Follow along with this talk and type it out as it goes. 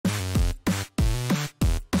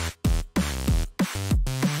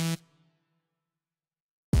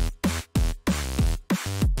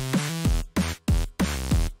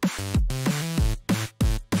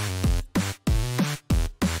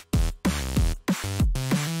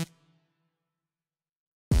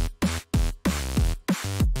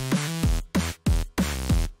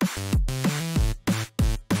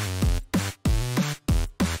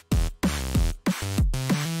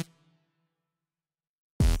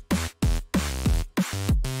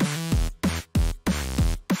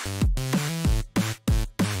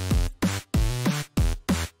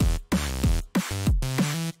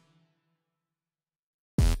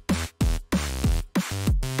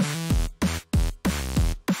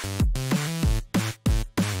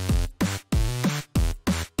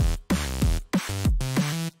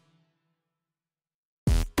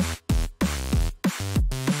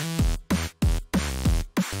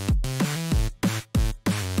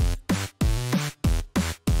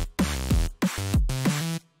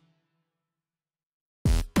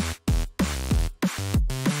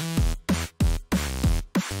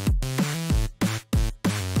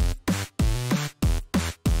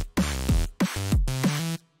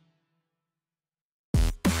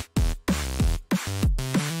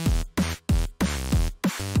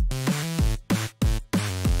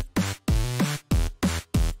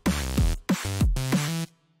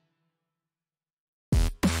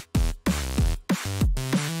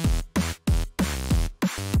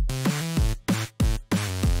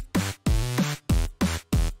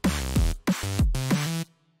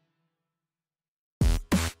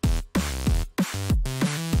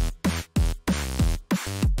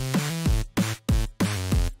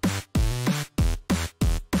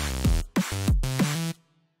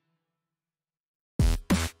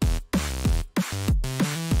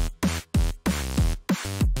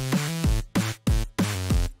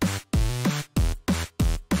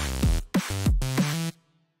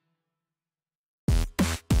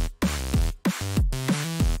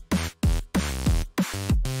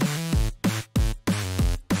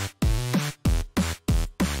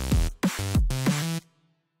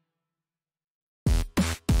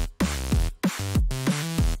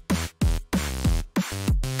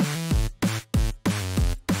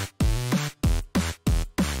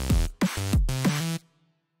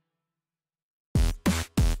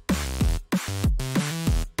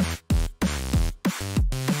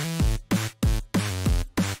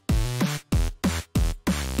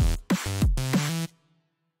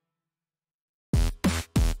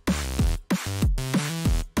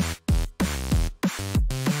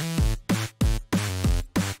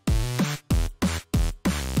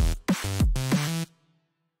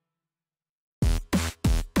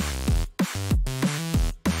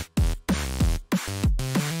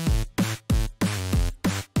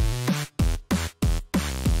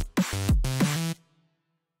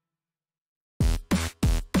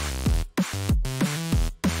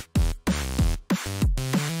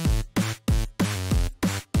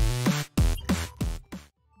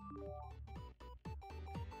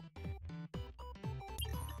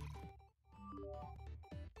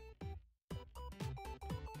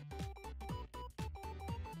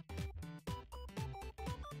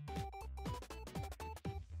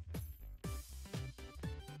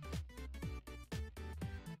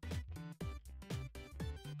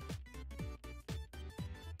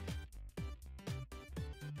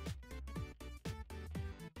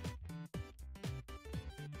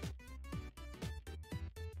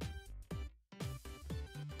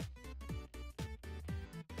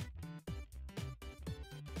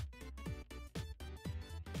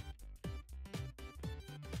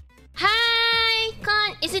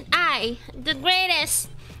guy, the greatest,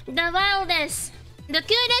 the wildest, the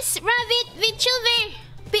cutest rabbit Vtuber,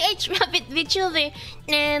 PH rabbit Vtuber,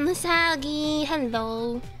 Musagi.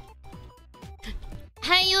 Hello.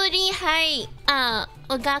 Hi Yuri. Hi.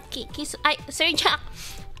 Ogaki. Sir Jack.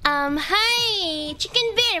 Hi,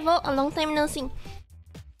 Chicken Bear. Well, a long time no see.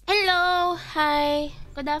 Hello. Hi.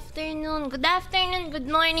 Good afternoon. Good afternoon. Good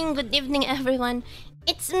morning. Good evening, everyone.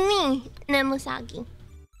 It's me, Musagi.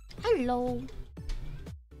 Hello.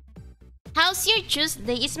 How's your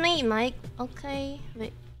Tuesday? Is my mic okay?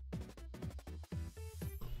 Wait.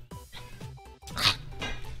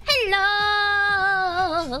 Hello.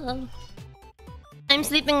 I'm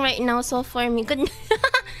sleeping right now, so for me, good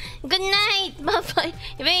good night. Bye bye.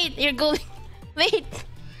 Wait, you're going. Wait.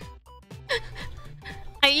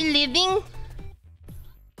 Are you leaving?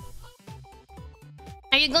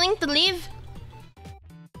 Are you going to leave?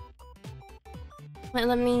 Wait,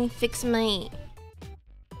 let me fix my.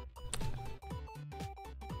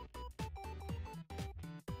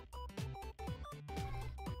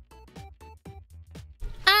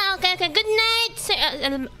 Okay. Good night, sir.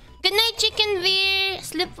 Good night, Chicken Beer.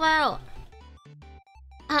 Sleep well.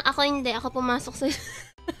 Ako hindi. Ako pumasok sa.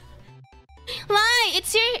 Why?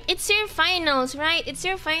 It's your finals, right? It's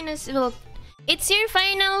your finals week. It's your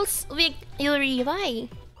finals week, Yuri. Why?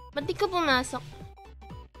 Ba't di ko pumasok?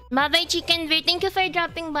 Bye-bye, Chicken Beer. Thank you for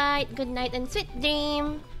dropping by. Good night and sweet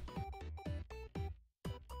dream.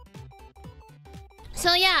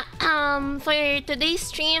 So yeah, for today's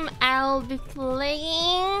stream, I'll be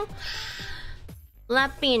playing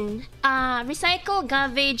Lapin. Recycle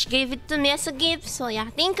Garbage gave it to me as a gift. So yeah,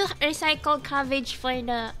 thank you, Recycle Garbage, for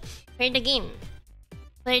the game,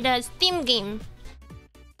 for the Steam game.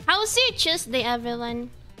 How's your Tuesday, everyone?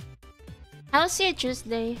 How's your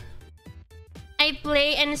Tuesday? I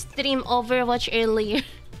play and stream Overwatch earlier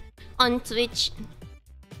on Twitch.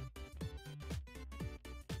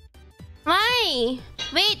 Why?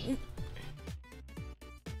 Wait.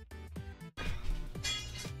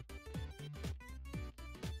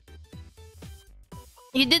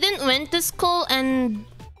 You didn't went to school and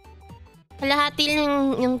kalahati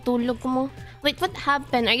lang yung tulog mo. Wait, what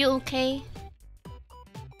happened? Are you okay?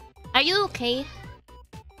 Are you okay?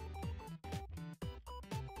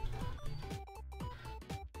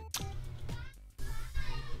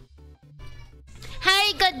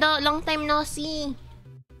 Hi, Gado. Long time no see.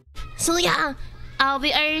 So yeah, we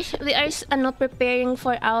are preparing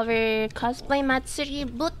for our cosplay Matsuri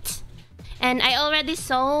booth, and I already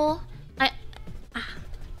saw. I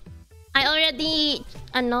already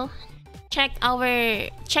check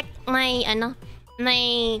my my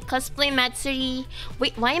cosplay Matsuri.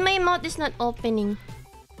 Wait, why my mouth is not opening?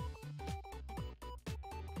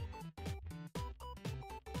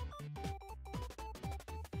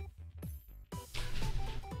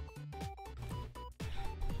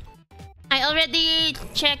 I already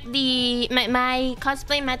checked my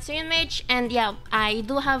cosplay Matsuri merch, and yeah, I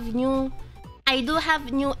do have new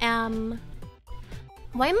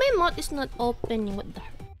why my mouth is not opening? What the?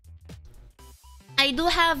 I do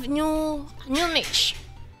have new merch.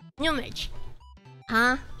 New merch.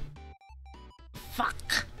 Huh?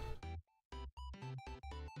 Fuck.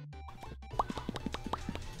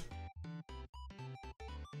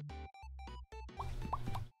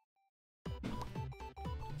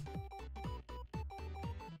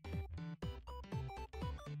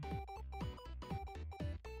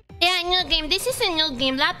 Yeah, new game. This is a new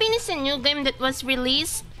game. Lapin is a new game that was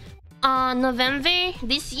released November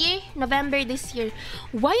this year.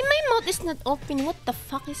 Why my mouth is not open? What the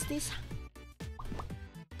fuck is this?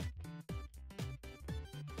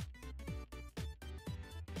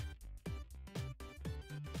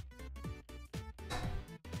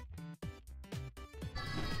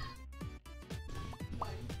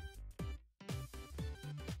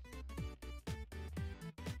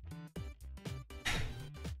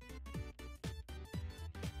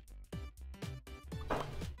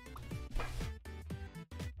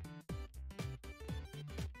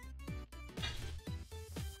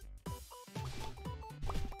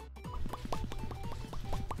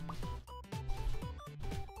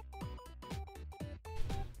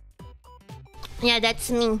 Yeah, that's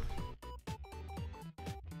me.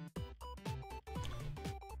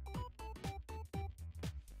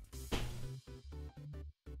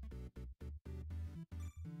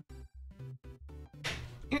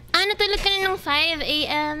 Natulog ka na ng 5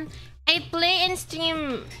 AM. I play and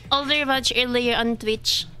stream Overwatch earlier on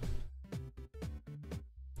Twitch.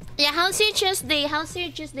 Yeah, how's your Tuesday? How's your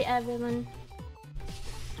Tuesday, everyone?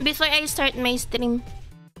 Before I start my stream.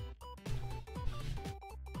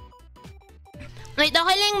 Wait,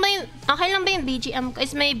 okay lang ba yung BGM ko?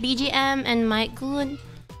 Is my BGM and mic good?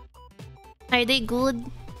 Are they good?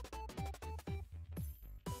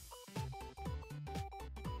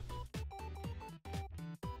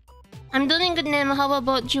 I'm doing good, Nemo. How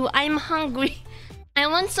about you? I'm hungry. I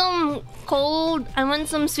want some cold. I want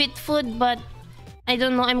some sweet food, but I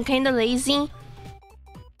don't know. I'm kind of lazy.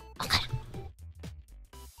 Okay.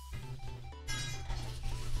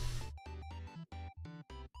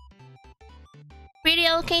 Pretty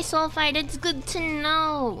okay so far. That's good to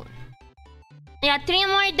know. Yeah, 3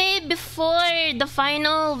 more days before the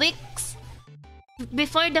final weeks.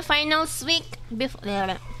 Before the finals week.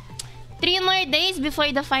 3 more days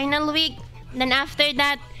before the final week. Then after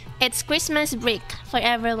that, it's Christmas break for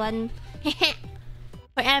everyone.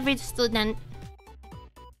 For every student.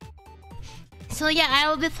 So yeah,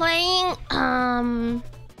 I'll be playing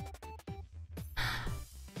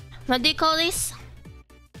what do you call this?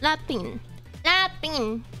 Lapin.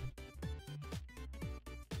 Lapin.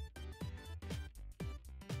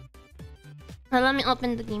 Well, let me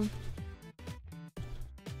open the game.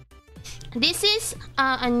 This is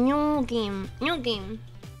a new game. Let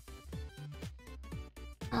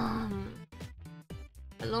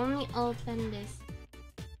me open this.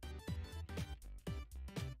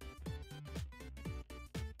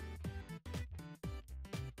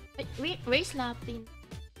 Wait, where's Lapin?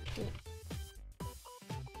 Oh.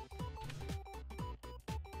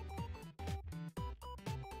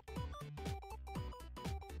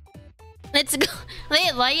 Let's go.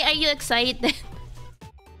 Wait, why are you excited?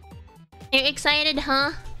 You're excited,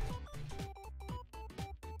 huh?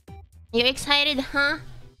 You're excited, huh?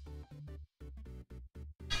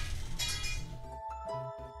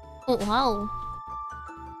 Oh, wow.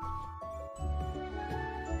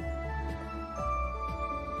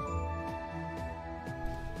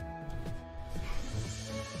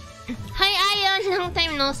 Hi, Ayon. Long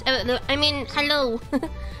time no. I mean, hello.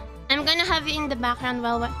 I'm gonna have you in the background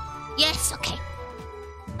while we're... Yes, okay.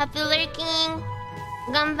 Happy lurking.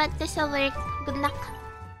 Ganbatte sa work. Good luck.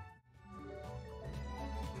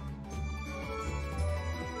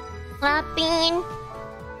 Lapin.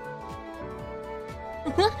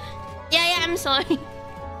 Yeah, I'm sorry.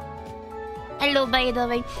 Hello, by the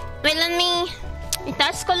way. Wait, let me...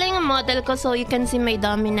 Itaas ko lang yung model ko so you can see my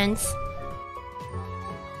dominance.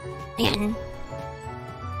 Ayan.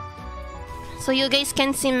 So you guys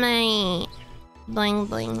can see my... Boing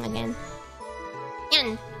boing again.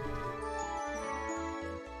 Yan.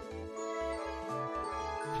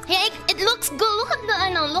 Hey, it looks good. Look at the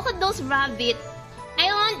look at those rabbit.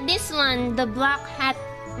 I want this one, the black hat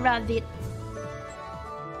rabbit.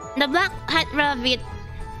 The black hat rabbit.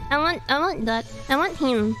 I want that. I want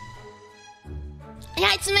him.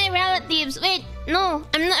 Yeah, it's my relatives. Wait, no,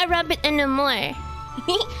 I'm not a rabbit anymore.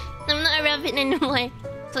 I'm not a rabbit anymore.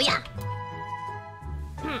 So yeah.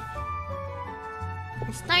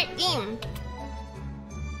 Start game.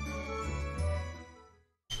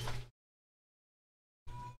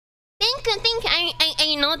 Thank you.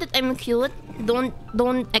 I know that I'm cute.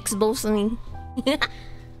 Don't expose me.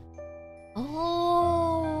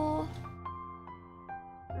 Oh.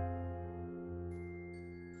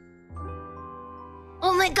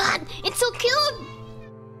 Oh my god, it's so cute.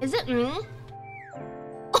 Is it me?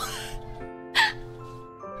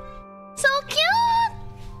 So cute.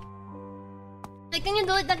 Like, can you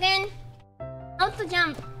do it again? How to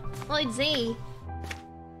jump? Oh, it's A.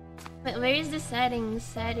 Wait, where is the settings?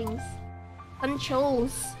 Settings.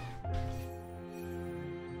 Controls.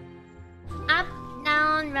 Up,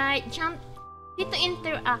 down, right, jump. Need to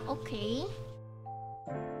interact, okay.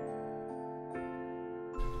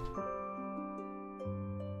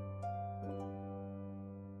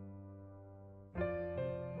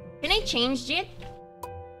 Can I change it?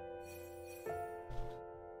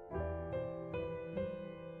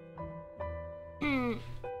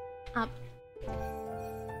 Up.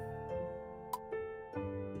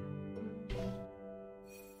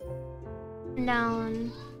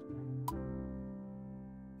 Down.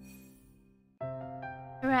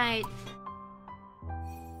 Right.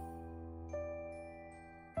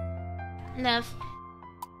 Left.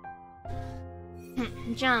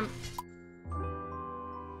 Jump.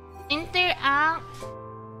 Interact.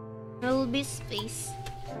 Will be space.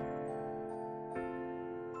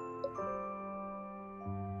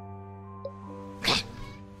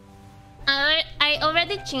 I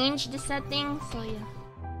already changed the settings, so yeah.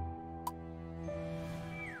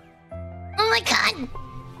 Oh my god!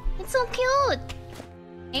 It's so cute!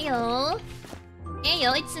 Heyo!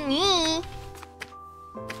 Heyo, it's me!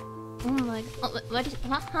 Oh my... Oh, what is...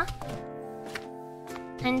 What? Huh?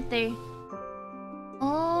 Enter.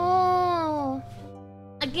 Oh!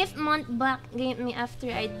 gift Mont Black gave me after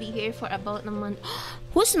I'd be here for about a month.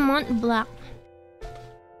 Who's Mont Black?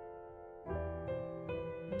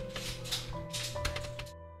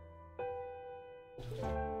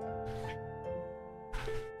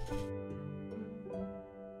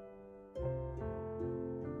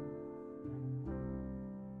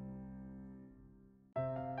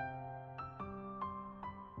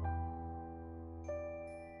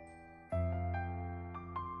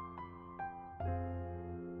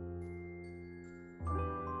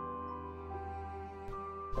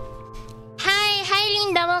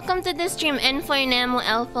 Welcome to the stream, and for Nemo,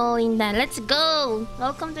 Elfo, Linda. Let's go!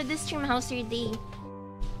 Welcome to the stream. How's your day?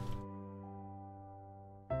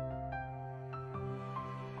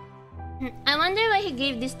 I wonder why he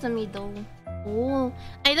gave this to me though. Oh,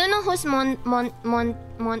 I don't know who's Mont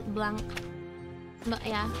Blanc, but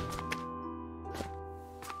yeah.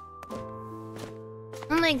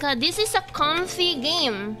 Oh my god, this is a comfy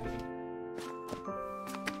game.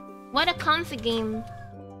 What a comfy game.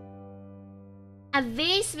 A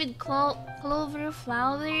vase with clover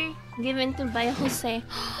flower given to by Jose.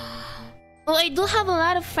 Oh, I do have a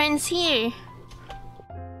lot of friends here.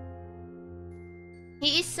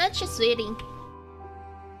 He is such a sweetie.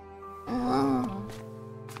 Oh.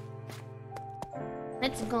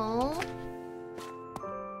 Let's go.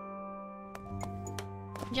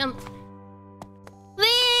 Jump.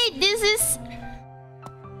 Wait, this is...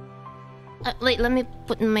 wait, let me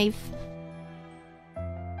put my...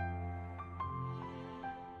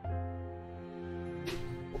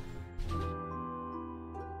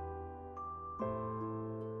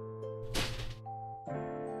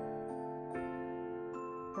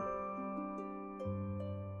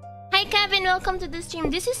 Welcome to the stream.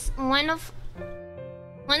 This is one of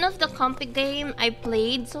the comfy game I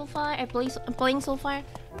played so far. I'm playing so far.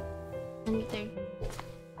 Enter.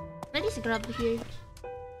 What is grab here?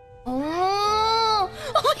 Oh!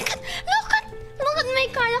 Oh my god! Look at my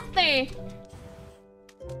character.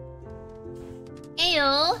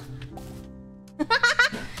 Ayo.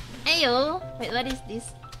 Ayo. Wait, what is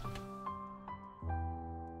this?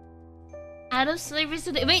 Out of service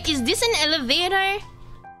today. Wait, is this an elevator?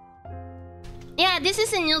 Yeah, this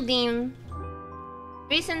is a new game.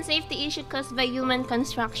 Recent safety issue caused by human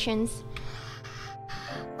constructions.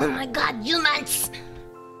 Oh my god, humans!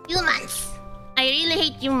 Humans! I really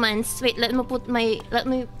hate humans. Wait, let me put my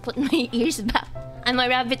ears back. I'm a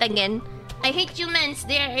rabbit again. I hate humans.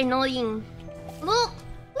 They are annoying. Look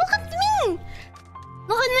at me!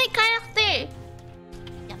 Look at my character.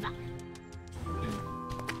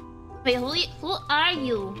 Wait, who are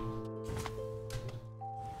you?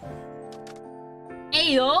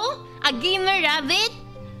 Ayo? A gamer rabbit?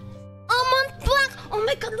 Oh, Mont Blanc! Oh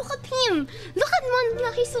my god, look at him! Look at Mont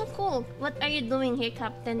Blanc, he's so cool. What are you doing here?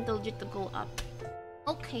 Captain told you to go up.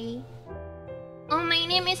 Okay. Oh, my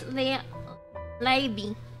name is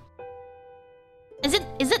Libby. Is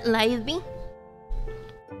it Libby?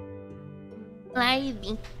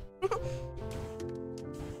 Libby.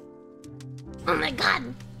 Oh my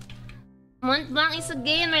god! Mont Blanc is a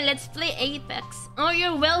gamer. Let's play Apex. Oh,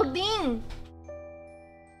 you're welding!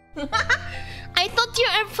 I thought you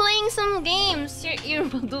are playing some games. You're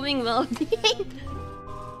doing welding.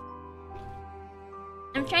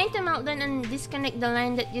 I'm trying to melt down and disconnect the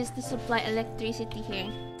line that used to supply electricity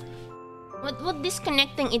here. What would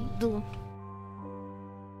disconnecting it do?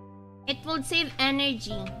 It will save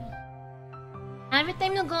energy. Every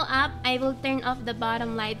time you go up, I will turn off the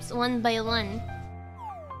bottom lights one by one.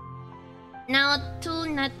 Now 2,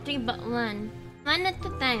 not 3, but 1. One at a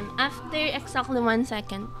time, after exactly 1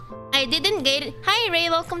 second. I didn't get it. Hi Ray,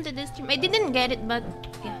 welcome to the stream. I didn't get it, but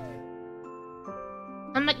yeah.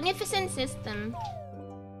 A magnificent system.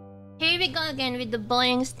 Here we go again with the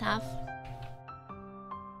boring stuff.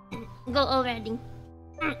 Go already.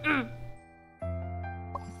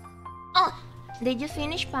 Oh! Did you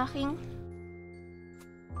finish packing?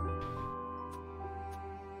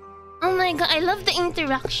 Oh my god, I love the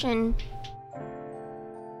interaction.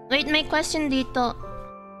 Wait, may question dito.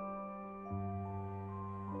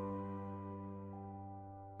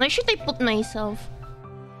 Where should I put myself?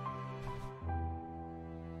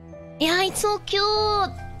 Yeah, it's so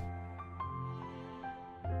cute!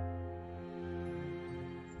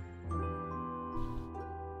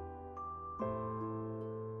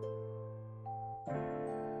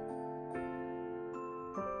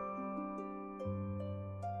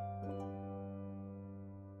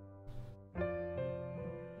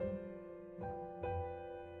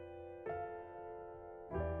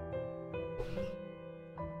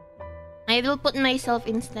 I will put myself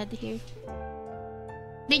instead here.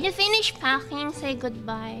 Did you finish packing? Say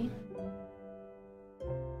goodbye.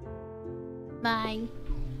 Bye.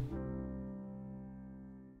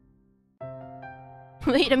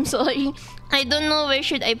 Wait, I'm sorry. I don't know where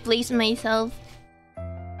should I place myself.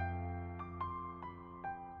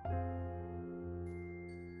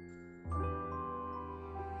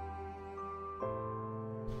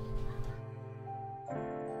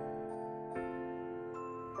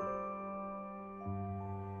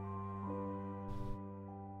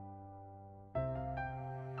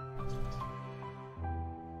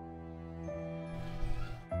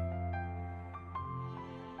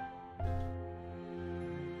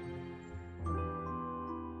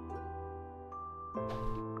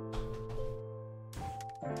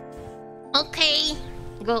 Okay,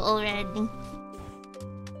 go already.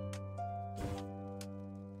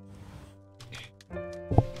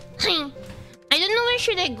 I don't know where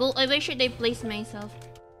should I go. Where should I place myself?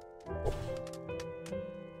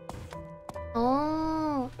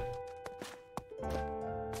 Oh.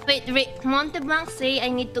 Wait. Monteblanc say I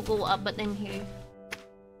need to go up, but I'm here.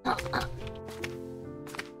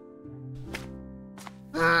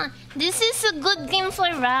 This is a good game for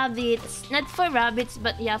rabbits. Not for rabbits,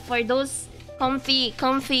 but yeah, for those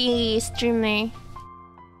comfy streamer.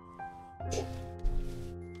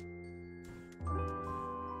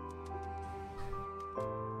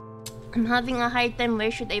 I'm having a hard time.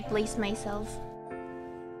 Where should I place myself?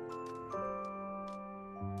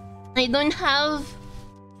 I don't have...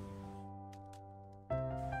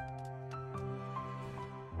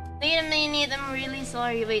 Wait a minute, I'm really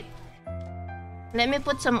sorry. Wait. Let me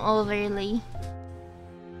put some overlay.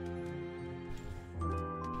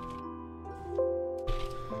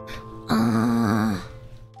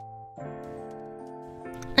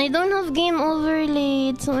 I don't have game overlay.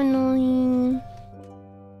 It's so annoying.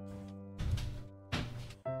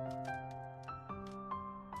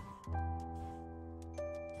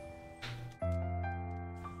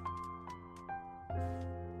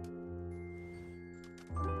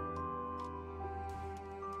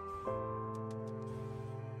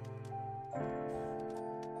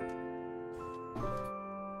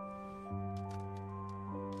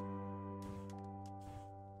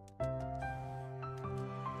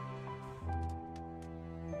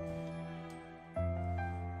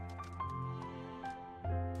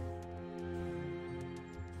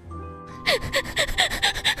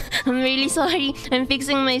 I'm really sorry. I'm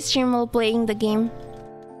fixing my stream while playing the game.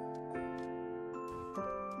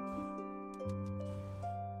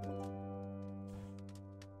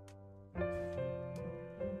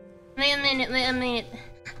 Wait a minute.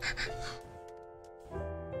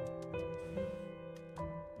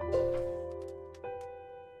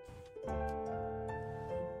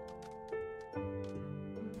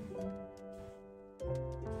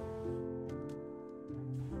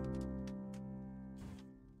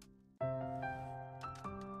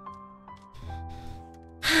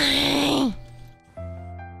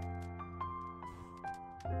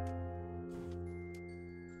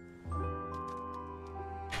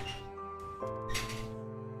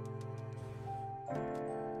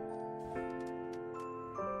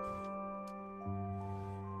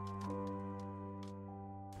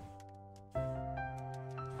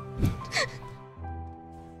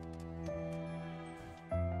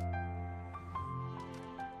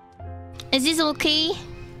 Is this okay?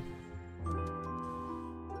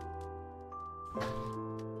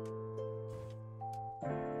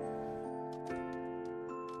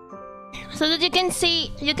 So that you can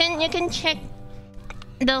see, you can check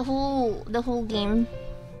the whole game.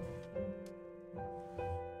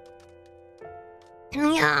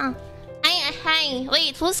 Yeah. Hi.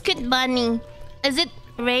 Wait, who's Kid Bunny? Is it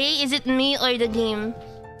Ray? Is it me or the game?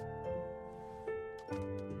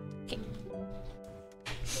 Okay.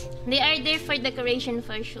 They are there for decoration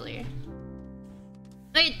for sure.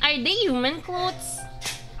 Wait, are they human clothes?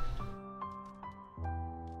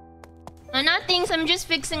 Nothing, so I'm just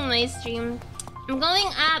fixing my stream. I'm going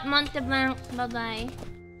up, Monteblanc. Bye-bye.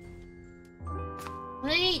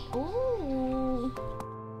 Wait, ooh.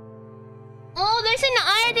 Oh, there's an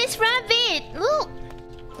artist rabbit! Look!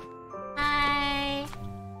 Hi.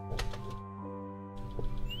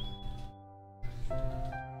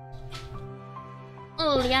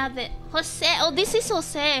 Oh, rabbit. Jose. Oh, this is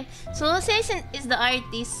Jose. So Jose is the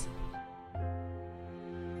artist.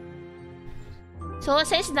 So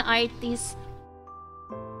Jose is the artist.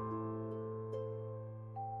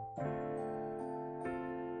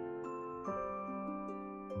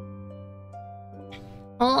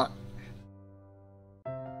 Oh.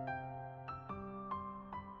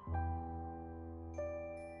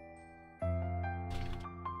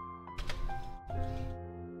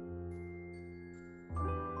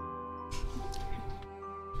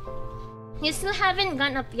 You still haven't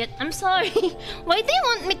gone up yet. I'm sorry. Why do you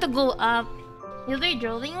want me to go up? You were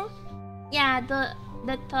drawing? Yeah,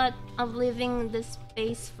 the thought of leaving this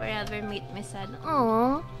space forever made me sad.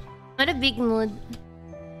 Oh, what a big mood.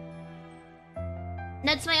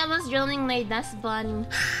 That's why I was drawing my dust bunny.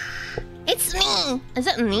 It's me! Is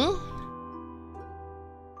that me?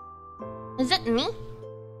 Is that me?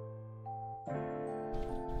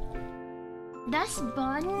 Dust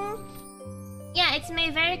bunny? Yeah, it's my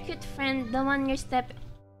very cute friend, the one you're stepping.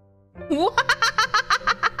 What?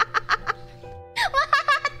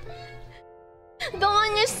 What? The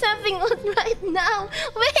one you're stepping on right now.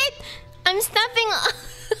 Wait! I'm stepping on.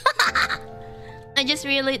 I just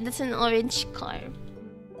realized that's an orange car.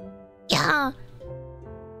 Yeah.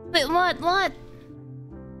 Wait, what? What?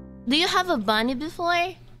 Do you have a bunny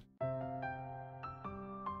before?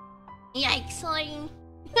 Yikes, sorry.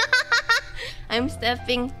 I'm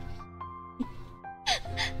stepping.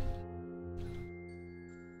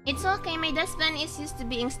 It's okay, my dust bunny is used to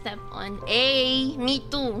being stepped on. Hey, me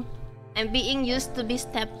too. I'm being used to be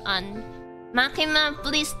stepped on. Makima,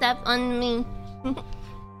 please step on me.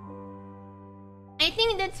 I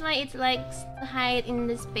think that's why it likes to hide in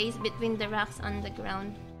the space between the rocks on the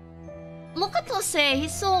ground. Look at Jose,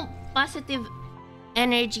 he's so positive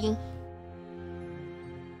energy.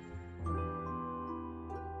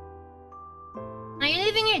 Are you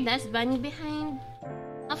leaving your dust bunny behind?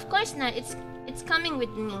 Of course not, it's coming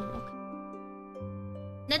with me. Okay.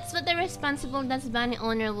 That's what a responsible dust bunny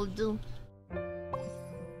owner will do.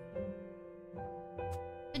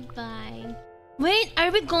 Goodbye. Wait,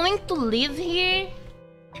 are we going to live here?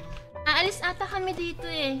 Aalis ata kami dito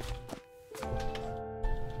eh.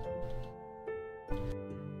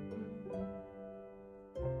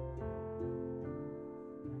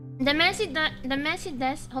 The messy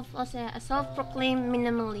desk of Jose, a self-proclaimed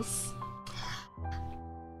minimalist.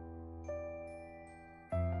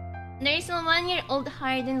 There is a 1-year-old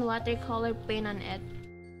hardened watercolor paint on it.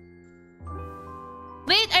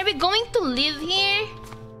 Wait, are we going to live here?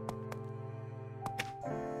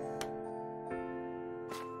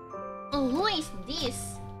 Oh, who is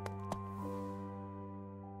this?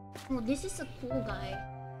 Oh, this is a cool guy.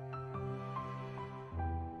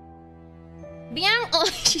 Oh,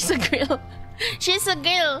 she's a girl. She's a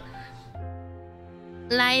girl.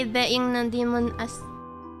 Lie being ng demon as...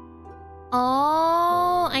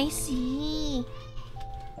 Oh, I see.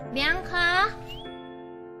 Bianca?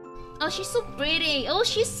 Oh, she's so pretty. Oh,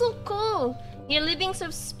 she's so cool. You're leaving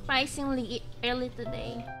surprisingly early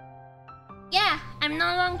today. Yeah, I'm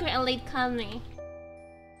no longer a late comer.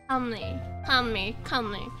 Comer.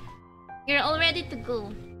 You're all ready to go.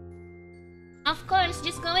 Of course,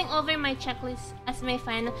 just going over my checklist as my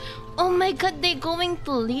final... Oh my god, they're going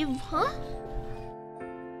to leave, huh?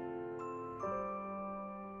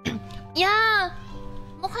 Yeah!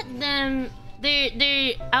 Look at them.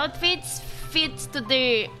 Their outfits fits to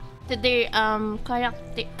their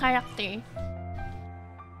character.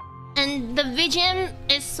 And the VGM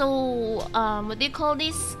is so what do you call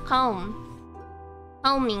this? Calming.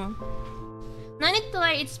 No need to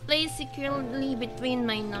worry, it's placed securely between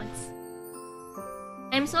my notes.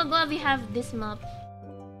 I'm so glad we have this map.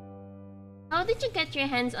 How did you get your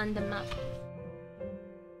hands on the map?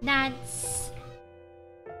 Let's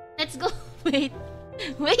go. Wait.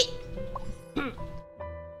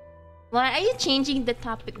 Why are you changing the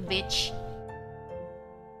topic, bitch?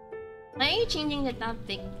 Why are you changing the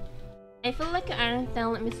topic? I feel like you aren't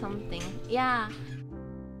telling me something. Yeah.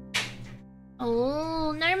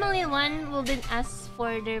 Oh, normally one wouldn't ask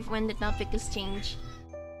further when the topic is changed.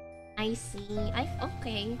 I see.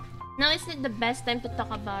 Okay. Now is not the best time to talk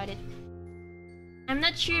about it. I'm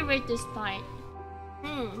not sure where to start.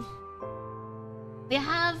 We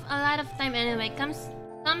have a lot of time anyway.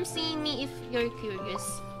 Come see me if you're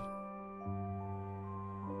curious.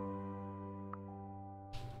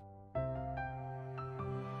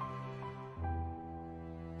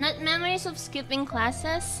 Not memories of skipping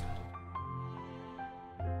classes?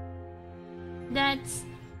 That's...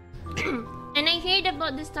 And I heard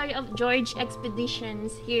about the story of George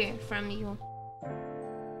expeditions here from you.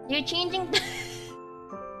 You're changing...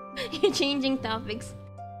 You're changing topics.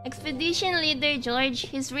 Expedition leader George,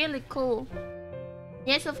 he's really cool.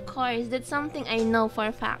 Yes, of course. That's something I know for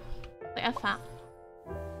a fact.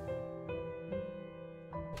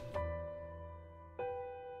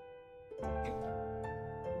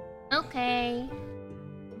 Okay.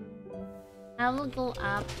 I will go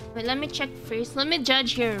up. But let me check first. Let me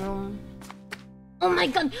judge your room. Oh my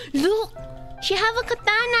god! Look! She have a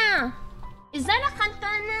katana! Is that a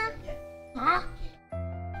katana? Huh?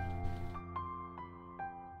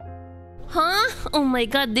 Huh? Oh my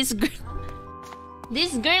god, this girl...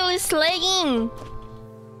 This girl is slaying!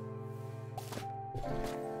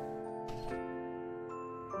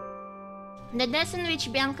 The desk in which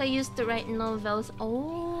Bianca used to write novels.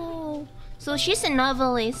 Oh, so she's a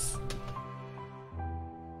novelist.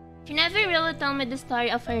 She never really told me the story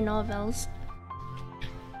of her novels.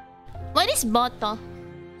 What is Boto?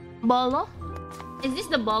 Bolo? Is this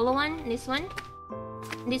the Bolo one? This one?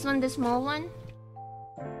 This one the small one?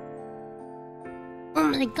 Oh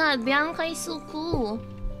my god, Bianca is so cool.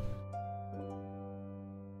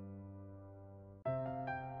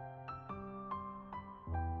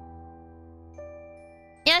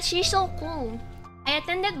 Yeah, she's so cool. I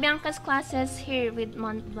attended Bianca's classes here with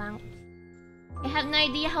Mont Blanc. I have no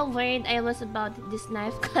idea how worried I was about this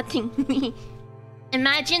knife cutting me.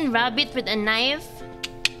 Imagine rabbit with a knife.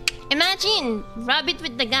 Imagine rabbit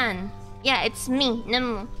with the gun. Yeah, it's me,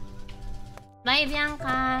 Nemo. Bye,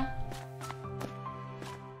 Bianca.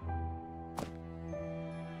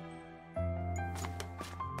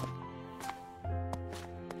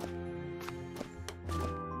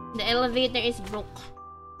 The elevator is broke.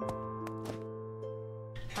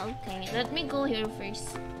 Okay, let me go here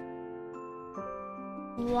first.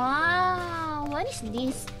 Wow, what is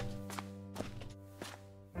this?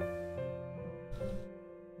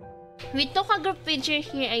 We took a group picture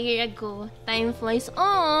here a year ago. Time flies.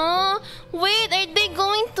 Oh, wait, are they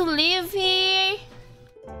going to live here?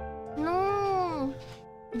 No.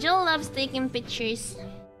 Joe loves taking pictures.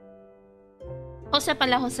 Jose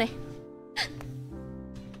pala, Jose.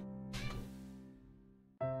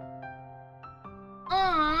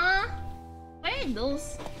 Aww. Where are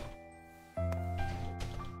those?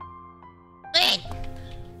 Wait.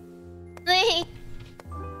 Wait.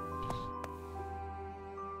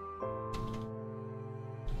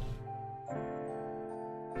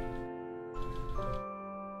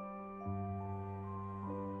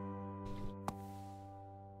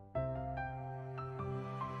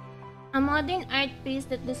 A modern art piece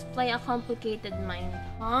that display a complicated mind.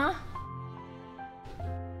 Huh?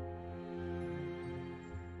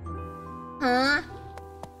 Huh?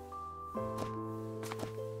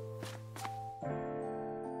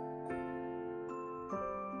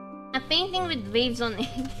 A painting with waves on it.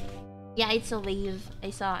 Yeah, it's a wave. I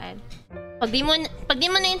saw it. Pag di mo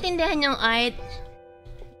naintindihan yung art,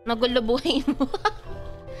 magulo buhay mo.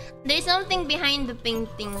 There's something behind the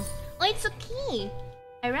painting. Oh, it's a key.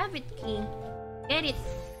 A rabbit key. Get it.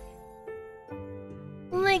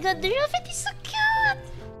 Oh my god, the rabbit is so cute.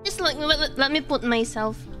 Just like, let me put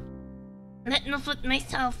myself. Let me put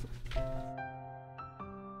myself.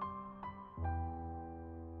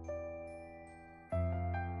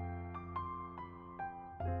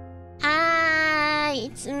 Hi,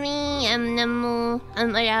 it's me. I'm Nemo.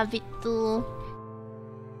 I'm a rabbit too.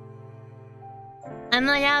 I'm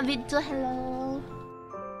a rabbit too. Hello.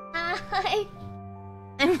 Hi.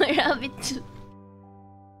 I'm a rabbit too.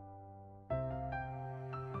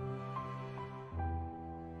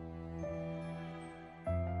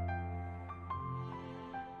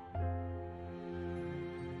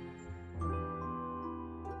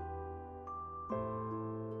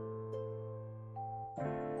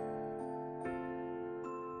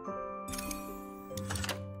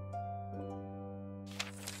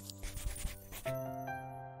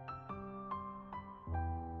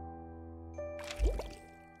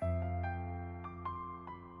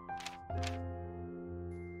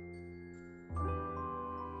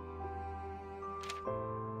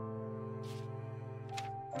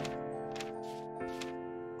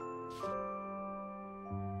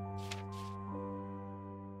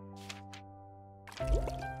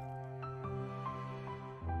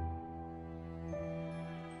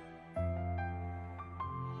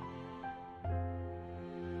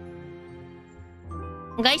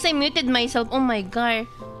 Guys, I muted myself. Oh my god.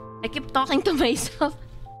 I keep talking to myself.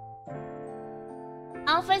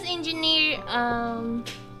 Alpha's engineer,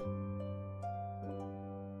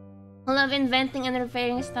 love inventing and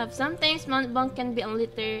repairing stuff. Sometimes Mount Blanc can be a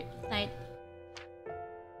little tight.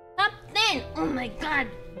 Top 10! Oh my god!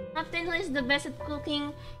 Top 10 who is the best at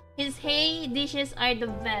cooking. His hay dishes are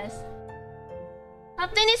the best.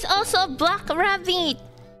 Top 10 is also a Black Rabbit.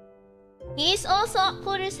 He is also a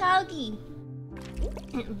Kurosalgi.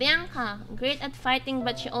 Bianca, great at fighting,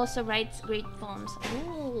 but she also writes great poems.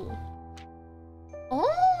 Ooh.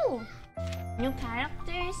 Oh! New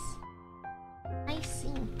characters? I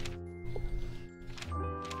see.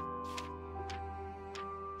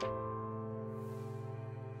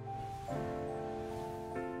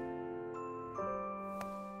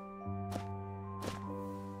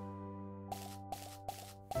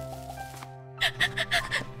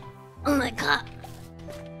 Oh my god.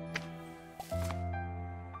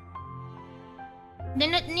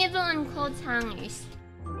 on clothes hangers.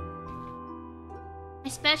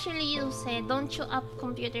 Especially you said, don't chew up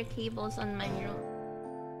computer cables on my room.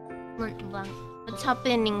 What's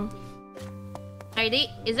happening?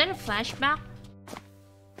 Is there a flashback?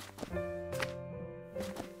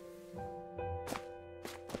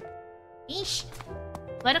 Eesh.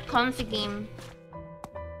 What a comfy game.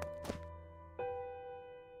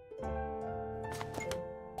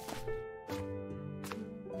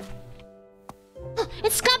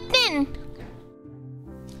 It's Captain!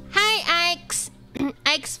 Hi, Ike's.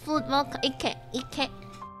 Ike's food. Welcome. Ike.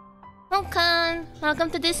 Welcome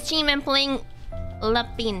to this stream. I'm playing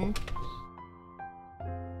Lapin.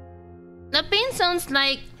 Lapin sounds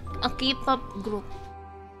like a K-pop group.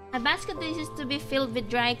 A basket that used to be filled with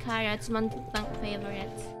dry carrots, Montpunk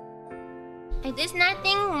favorites. It is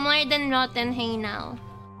nothing more than rotten hay now.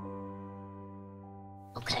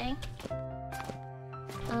 Okay.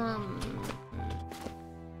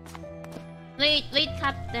 Wait,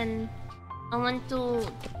 Captain. I want to...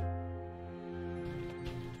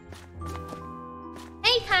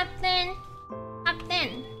 Hey, Captain!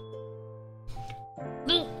 Captain!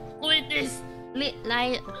 Look, this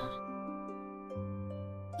yeah!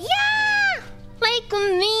 Like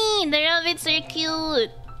me! The rabbits are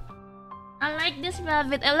cute! I like this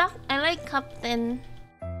rabbit. I like Captain.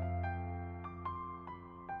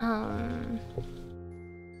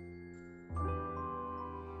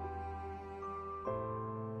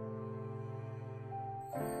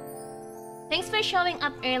 Thanks for showing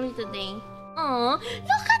up early today. Oh,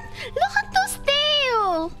 look at those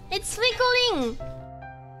tail! It's wiggling.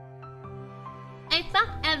 I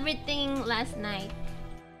packed everything last night.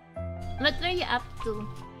 What were you up to?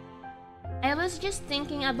 I was just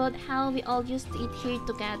thinking about how we all used to eat here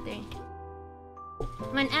together.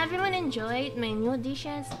 When everyone enjoyed my new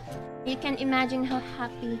dishes, you can imagine how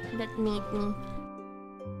happy that made me.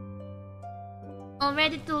 All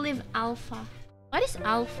ready to live Alpha. What is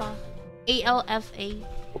Alpha? ALFA.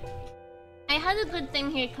 I had a good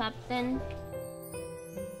time here, Captain.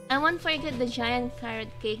 I won't forget the giant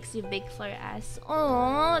carrot cakes you baked for us.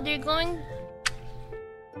 Oh, they're going...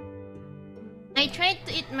 I tried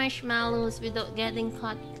to eat marshmallows without getting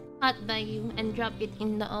caught by you and drop it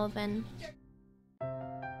in the oven.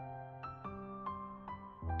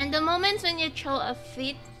 And the moments when you throw a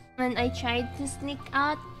fit when I tried to sneak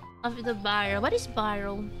out of the barrow. What is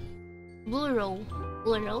barrow? Burrow.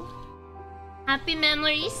 Happy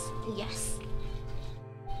memories? Yes.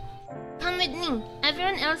 Come with me.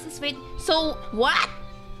 Everyone else is waiting. So, what?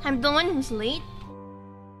 I'm the one who's late?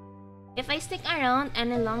 If I stick around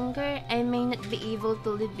any longer, I may not be able to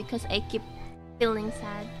live because I keep feeling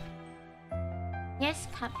sad. Yes,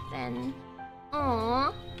 Captain.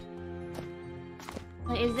 Aww.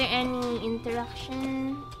 Is there any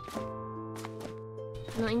interaction?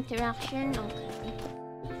 No interaction? Okay.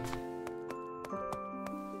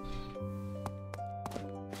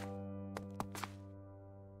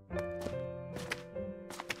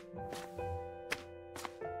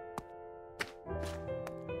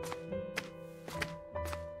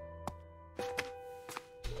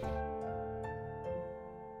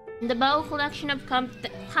 The bow collection of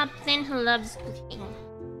Captain who loves cooking.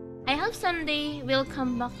 I hope someday we'll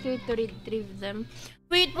come back here to retrieve them.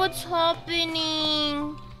 Wait, what's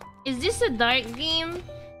happening? Is this a dark game?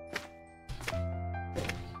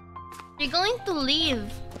 You're going to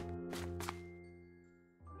leave.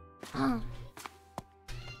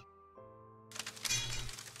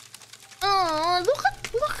 Oh, look at.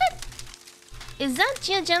 Is that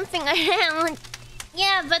you jumping around?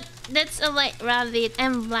 Yeah, but that's a white rabbit.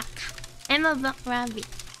 I'm black. I'm a black rabbit.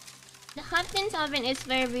 The Captain's oven is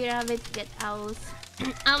where we rabbits get our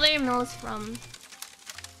meals from.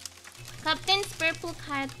 Captain's purple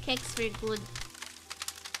carrot cakes were good.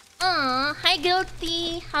 Hi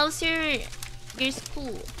Guilty. How's your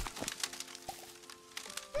school?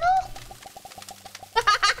 No.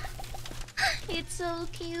 It's so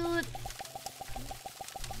cute.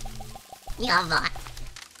 Yeah, but.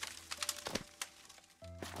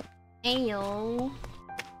 Ayo.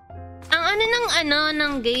 Ang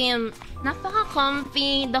ng game.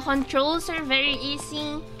 Napaka-comfy. The controls are very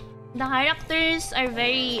easy. The characters are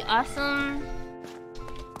very awesome.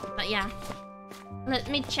 But yeah. Let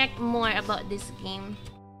me check more about this game.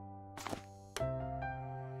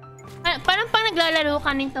 Parang pang naglalaro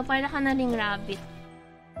ka nito, para ka na ring rabbit.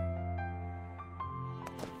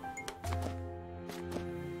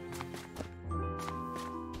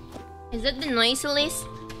 Is that the noisy list?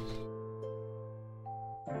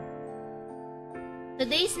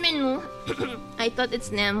 Today's menu... I thought it's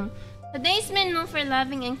Nem. Today's menu for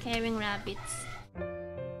loving and caring rabbits.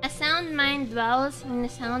 A sound mind dwells in the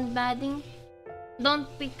sound badding. Don't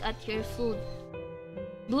pick at your food.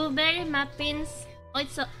 Blueberry muffins. Oh,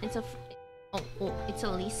 it's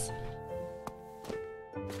a list.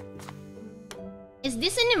 Is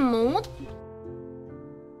this an emote?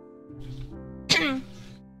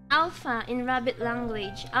 Alpha in rabbit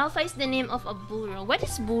language. Alpha is the name of a burrow. What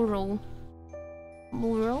is burrow?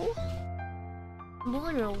 Burrow?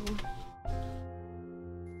 Burrow.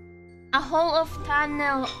 A hole of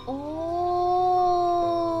tunnel. Oh.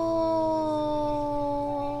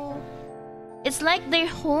 It's like their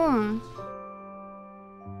home.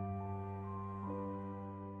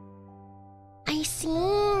 I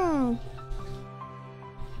see.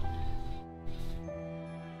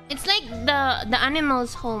 It's like the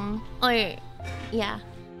animal's home. Or yeah.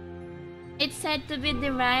 It's said to be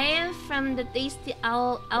derived from the tasty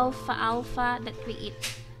alfalfa that we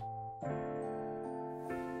eat.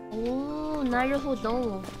 Oh,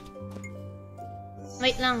 naruhodo.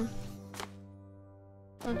 Wait lang.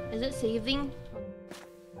 Oh, is it saving?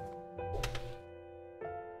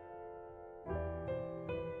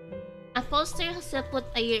 A poster was put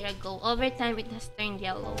a year ago. Over time, it has turned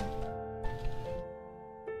yellow.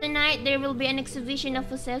 Tonight, there will be an exhibition of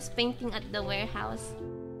Jose's painting at the warehouse.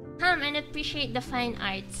 Come and appreciate the fine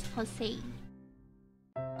arts, Jose.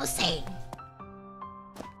 Jose!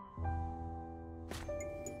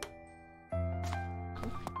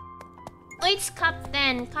 Oh, it's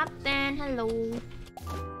Captain! Captain, hello!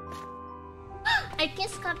 I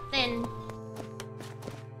kissed Captain!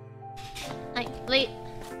 Ay, wait.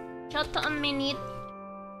 Shut to a minute.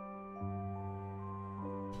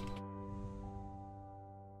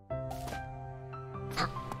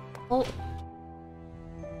 Oh.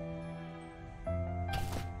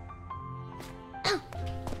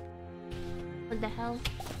 What the hell?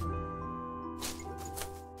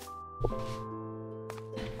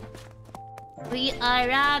 We are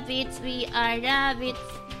rabbits, we are rabbits.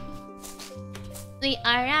 We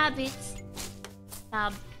are rabbits.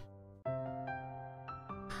 Tab.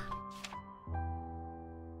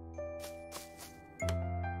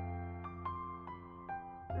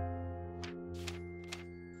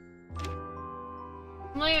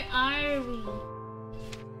 Where are we?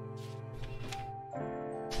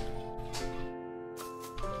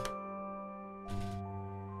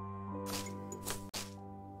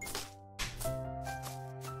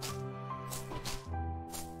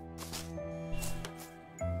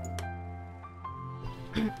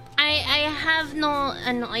 I have no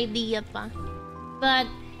idea pa. But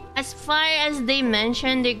as far as they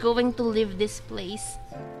mentioned, they're going to leave this place.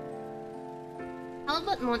 How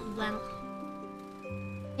about Mont Blanc?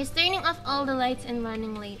 He's turning off all the lights and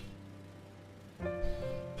running late.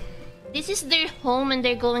 This is their home and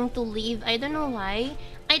they're going to leave. I don't know why.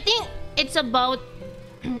 I think it's about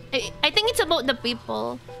I think it's about the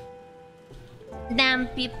people. Damn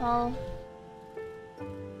people.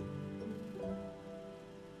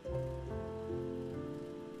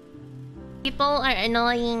 People are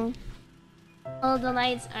annoying. All the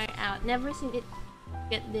lights are out. Never seen it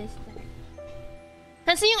get this time.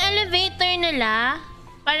 Kasi yung elevator nila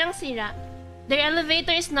parang sira. Their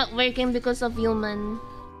elevator is not working because of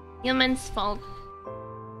human's fault.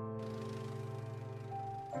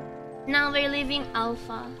 Now we're leaving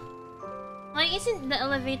Alpha. Why isn't the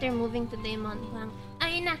elevator moving today, Mont Blanc?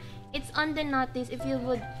 Ayun na, it's on the notice if you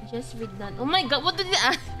would just read that. Oh my god, what with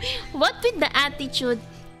the attitude?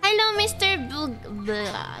 Hello, Mr.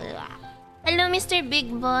 Hello, Mr. Big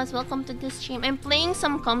Boss. Welcome to the stream. I'm playing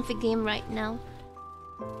some comfy game right now.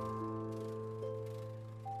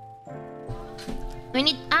 We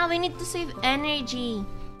need to save energy.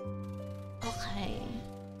 Okay.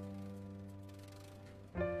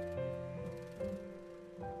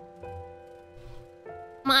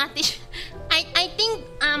 I think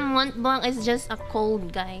Mont Blanc is just a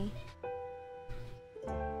cold guy.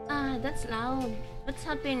 Ah, that's loud. What's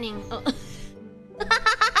happening? Oh.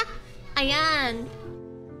 Ayan.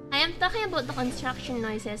 I am talking about the construction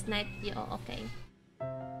noises, Night. Oh, okay.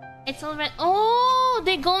 It's already. Oh,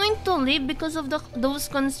 they're going to leave because of those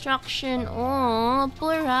construction. Oh,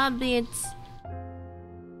 poor rabbits.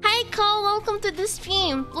 Hi, Cole. Welcome to the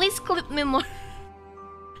stream. Please clip me more.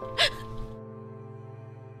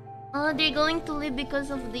 Oh, they're going to leave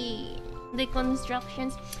because of the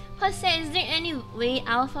constructions. Jose, is there any way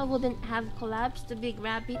Alpha wouldn't have collapsed to big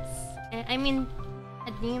rabbits? I mean,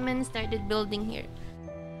 a demon started building here.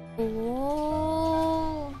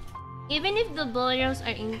 Oh. Even if the burrows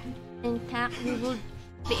are intact, we would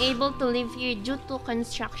be able to live here due to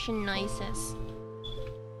construction noises.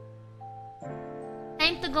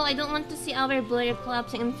 Time to go. I don't want to see our burrow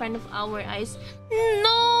collapsing in front of our eyes.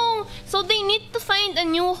 No! no! So they need to find a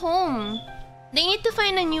new home. They need to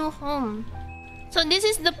find a new home. So this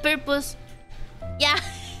is the purpose. Yeah.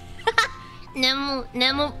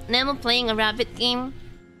 Nemo playing a rabbit game.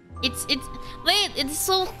 Wait, it's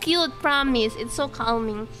so cute, promise. It's so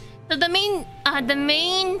calming. So the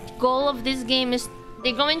main goal of this game is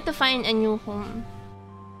they're going to find a new home.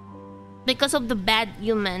 Because of the bad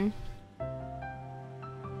human.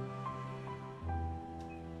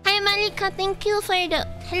 Hi Malika, thank you for the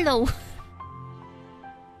hello.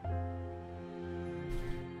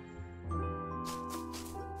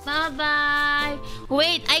 Bye bye.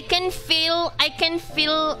 Wait, I can feel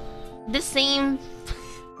the same.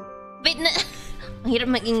 Wait, ang hirap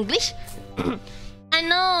mag-English.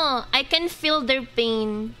 Ano, I can feel their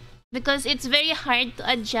pain because it's very hard to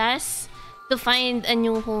adjust to find a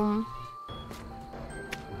new home.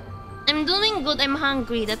 I'm doing good. I'm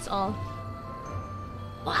hungry. That's all.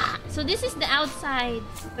 Wow. So this is the outside.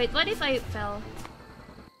 Wait, what if I fell?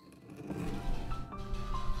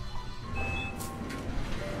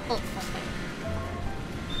 Oh, okay.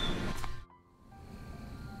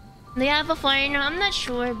 Do you have a foreigner? I'm not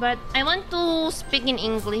sure, but I want to speak in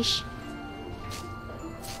English.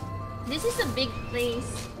 This is a big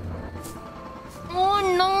place. Oh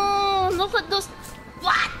no! Look at those.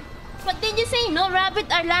 What? What did you say? No rabbit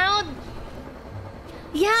allowed?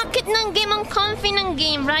 Yakit ng game. Ang comfy ng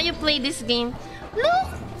game. Raya play this game. Look!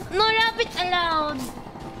 No rabbit allowed.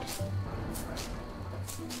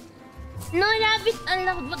 No rabbit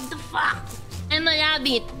allowed. What the fuck? I'm a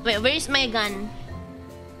rabbit. Wait, where's my gun?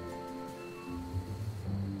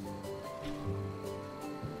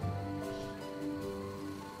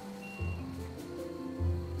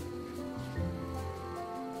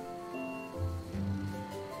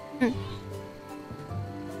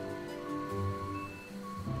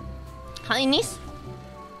 Kainis?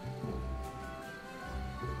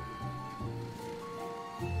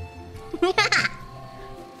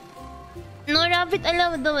 No rabbit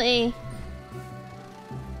allowed daw eh.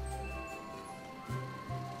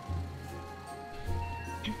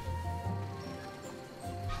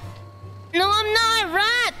 No, I'm not a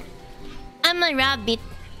rat. I'm a rabbit.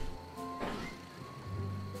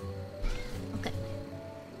 Okay.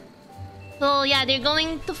 So yeah, they're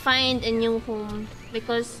going to find a new home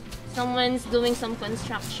because someone's doing some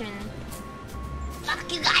construction. Fuck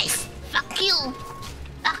you guys! Fuck you!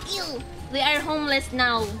 Fuck you! We are homeless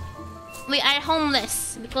now. We are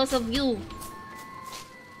homeless because of you.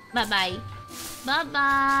 Bye-bye.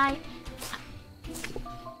 Bye-bye.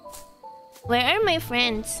 Where are my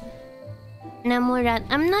friends? Nemurat.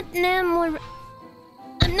 I'm not Nemur.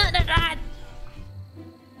 I'm not a rat.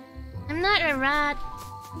 I'm not a rat.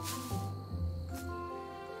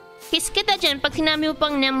 Kiss kita dyan pag sinabi mo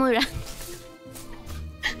pang Nemurat.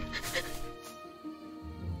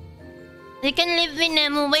 You can live with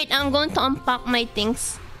Nemu. Wait, I'm going to unpack my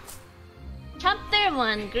things. Chapter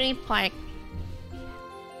 1, Grey Park.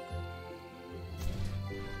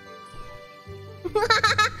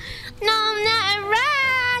 No, I'm not a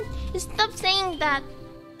rat! Stop saying that.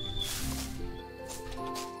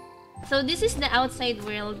 So this is the outside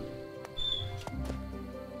world.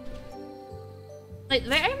 Wait,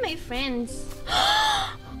 where are my friends?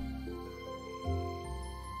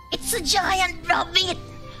 It's a giant rabbit!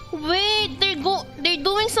 Wait, they're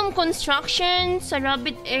doing some construction sa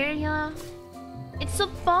rabbit area. It's a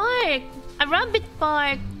park, a rabbit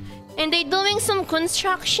park, and they're doing some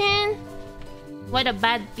construction. What a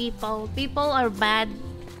bad people. People are bad.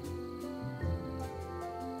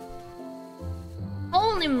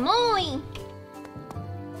 Holy moly!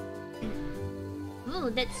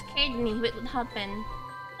 Ooh, that scared me. Wait, what happened?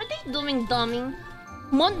 What are they doing, dumbing?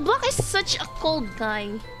 Montblanc is such a cold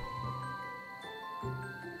guy.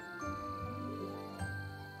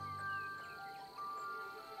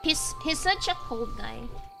 He's such a cold guy.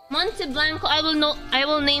 Monte Blanco, I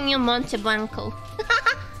will name you Monte Blanco.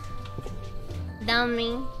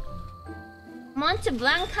 Dummy. Monte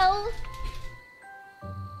Blanco?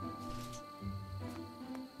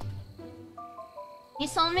 He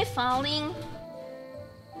saw me falling.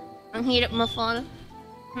 Ang hirap ma-fall.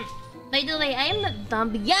 By the way, I am not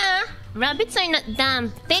dumb. Yeah! Rabbits are not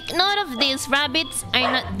dumb. Take note of this. Rabbits are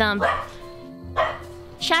not dumb.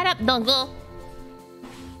 Shut up, doggo.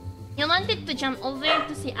 You wanted to jump over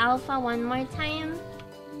to see Alpha one more time?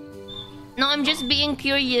 No, I'm just being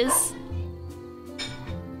curious.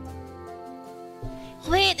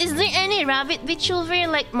 Wait, is there any rabbit Vtuber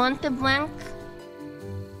like Monte Blanc?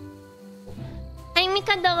 Hi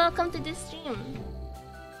Mikada, welcome to the stream.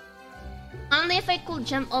 Only if I could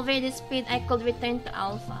jump over this speed, I could return to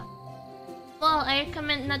Alpha. Well, I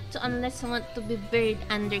recommend not to unless you want to be buried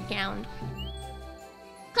underground.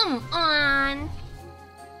 Come on!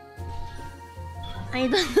 I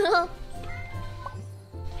don't know.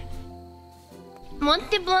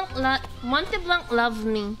 Monte Blanc loved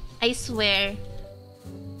me. I swear.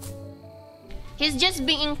 He's just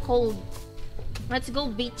being cold. Let's go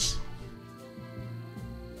beach.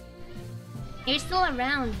 You're still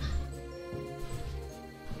around.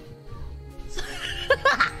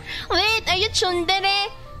 Wait, are you tsundere?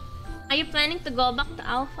 Are you planning to go back to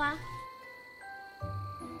Alpha?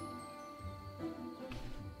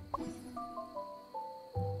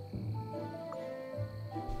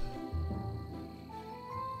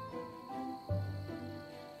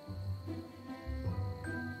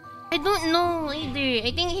 I don't know either.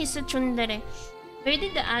 I think he's a tsundere. Where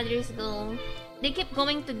did the others go? They keep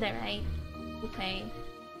going to the right. Okay.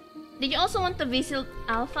 Did you also want to visit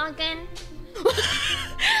Alpha again?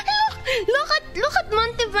 Look at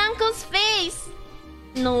Monte Blanco's face.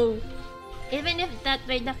 No. Even if that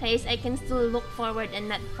were the case, I can still look forward and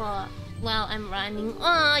not fall while I'm running.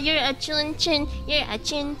 Oh, you're a chun-chin. You're a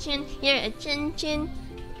chin-chin. You're a chin-chin.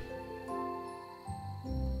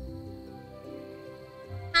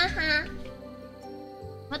 Haha.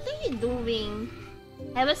 What are you doing?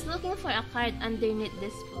 I was looking for a card underneath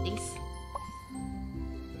this place.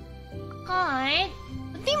 Card?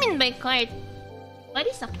 What do you mean by card? What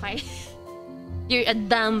is a card? You're a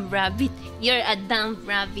dumb rabbit. You're a dumb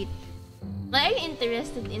rabbit. Why are you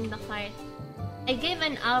interested in the card? I gave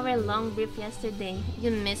an hour-long brief yesterday.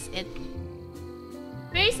 You missed it.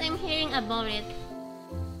 First, I'm hearing about it.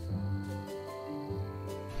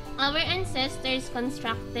 Our ancestors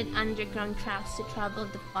constructed underground tracks to travel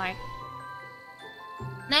the park.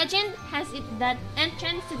 Legend has it that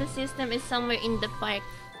entrance to the system is somewhere in the park.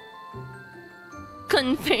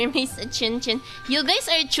 Confirm he's a chun-chun. You guys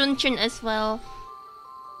are chun-chun as well.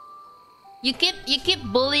 You keep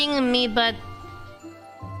bullying me, but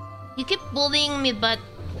you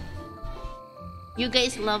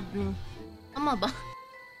guys love me. Tama ba?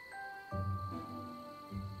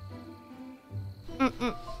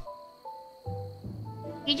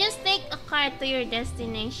 You just take a car to your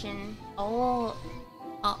destination. Oh.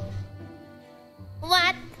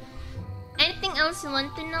 What? Anything else you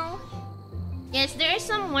want to know? Yes, there are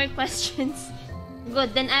some more questions.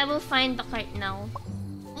 Good, then I will find the cart now.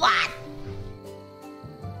 What?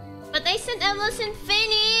 But I said I wasn't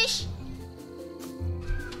finished.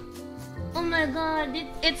 Oh my god,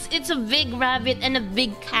 it's a big rabbit and a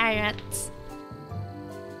big carrot.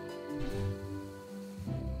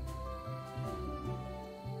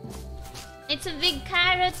 It's a big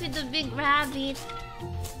carrot with a big rabbit.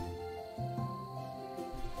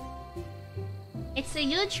 It's a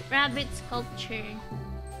huge rabbit sculpture.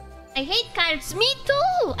 I hate carrots. Me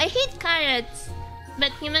too! I hate carrots.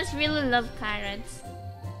 But humans really love carrots.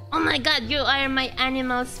 Oh my god, you are my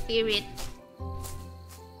animal spirit.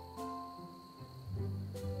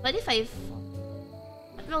 What if I fall?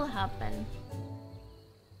 What will happen?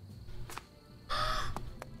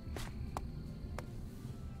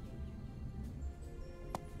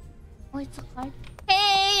 Oh, it's a card.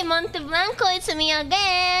 Hey, Monte Blanco, it's me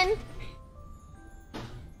again.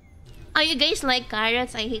 Oh, you guys like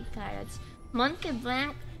carrots? I hate carrots. Monte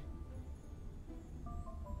Blanc.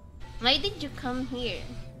 Why did you come here?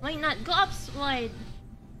 Why not? Go upward.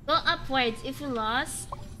 Go upwards if you lost.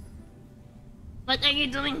 What are you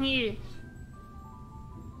doing here?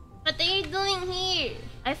 What are you doing here?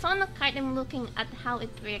 I found a card. I'm looking at how it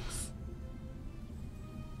works.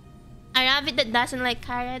 A rabbit that doesn't like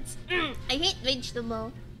carrots? I hate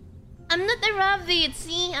vegetable. I'm not a rabbit.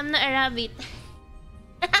 See? I'm not a rabbit.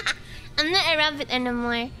 I'm not a rabbit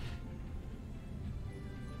anymore.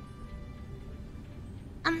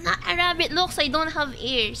 I'm not a rabbit. Looks, I don't have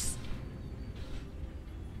ears.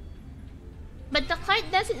 But the cart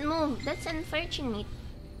doesn't move. That's unfortunate.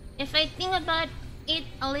 If I think about it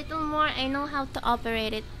a little more, I know how to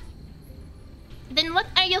operate it. Then what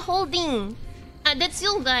are you holding? That's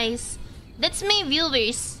you guys. That's my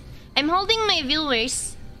viewers. I'm holding my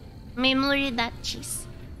viewers. Memory that cheese.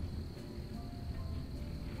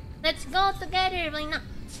 Let's go together. Why not?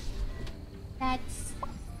 That's...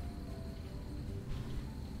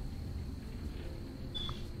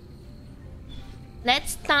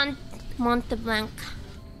 Let's taunt Monte Blanc.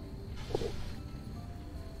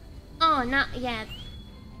 Oh, not yet.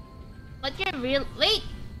 But you're Wait!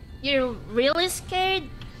 You're really scared?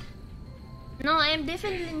 No, I am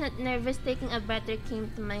definitely not nervous. Taking a breather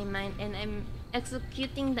came to my mind and I'm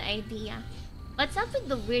executing the idea. What's up with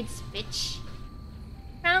the weird speech?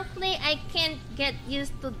 Frankly, I can't get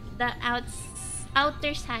used to the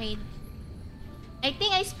outer side. I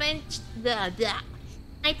think I spent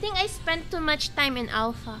I think I spent too much time in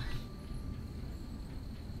alpha.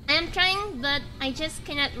 I am trying, but I just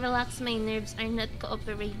cannot relax. My nerves are not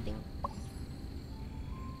cooperating.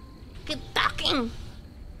 Keep talking!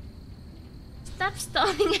 Stop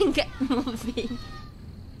stalling and get moving.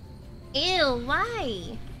 Ew,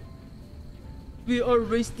 why? We are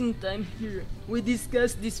wasting time here. We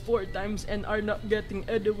discussed this 4 times and are not getting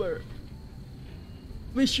anywhere.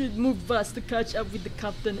 We should move fast to catch up with the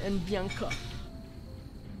captain and Bianca.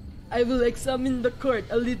 I will examine the court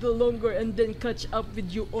a little longer and then catch up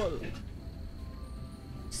with you all.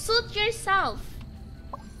 Suit yourself.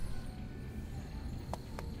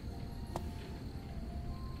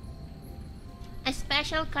 A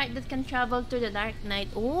special cart that can travel to the dark night.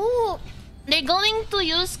 Ooh! They're going to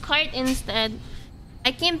use cart instead.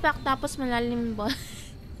 I came back tapos malalim ba?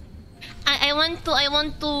 I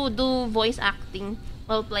want to do voice acting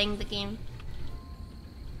while playing the game.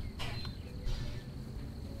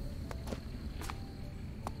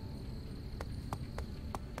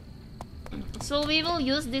 So we will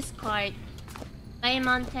use this card. Bye,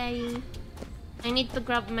 Monte. I need to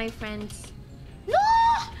grab my friends. No!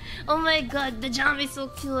 Oh my god, the jump is so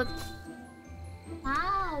cute.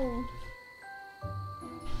 Wow.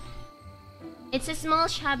 It's a small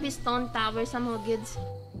shabby stone tower, somehow gives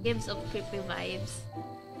off creepy vibes.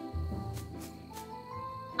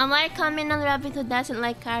 Am I coming on rabbit who doesn't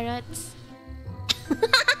like carrots?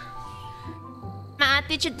 My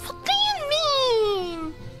attitude. What do you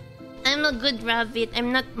mean? I'm a good rabbit.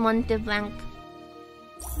 I'm not Monte Blanc.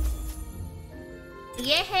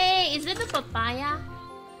 Yay! Is it a papaya?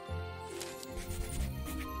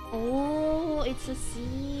 Oh, it's a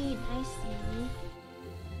seed. I see.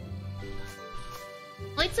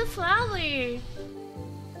 Oh, it's a flower.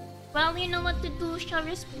 Well, you know what to do. Show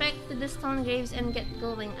respect to the stone graves and get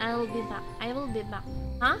going. I will be back. I will be back.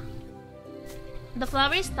 Huh? The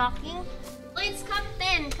flower is talking? Oh, it's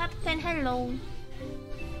Captain. Captain, hello.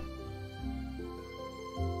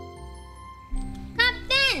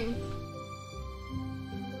 Captain!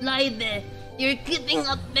 Live, you're keeping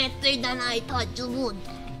up better than I thought you would.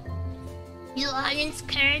 You aren't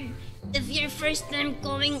scared if your first time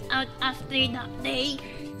going out after that day?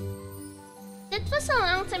 That was a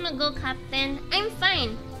long time ago, Captain. I'm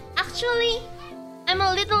fine. Actually, I'm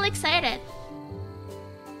a little excited.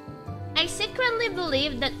 I secretly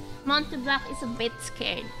believe that Monte Black is a bit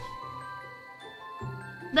scared.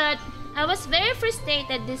 But I was very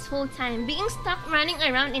frustrated this whole time, being stuck running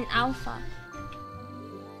around in Alpha.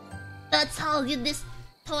 That's how you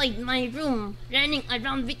destroyed my room, running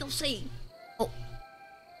around Vtuber. Oh.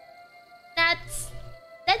 That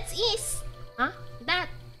is, huh? That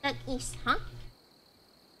is, huh?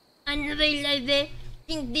 Anyway, Live,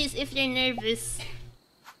 think this if you're nervous.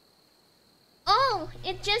 Oh,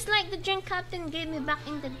 it's just like the drink Captain gave me back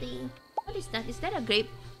in the day. What is that? Is that a grape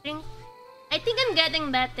drink? I think I'm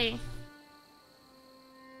getting better.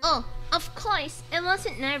 Oh, of course, I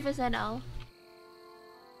wasn't nervous at all.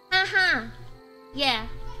 Haha. Yeah.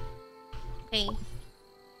 Okay.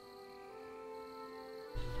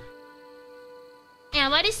 Yeah,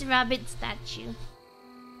 what is rabbit statue?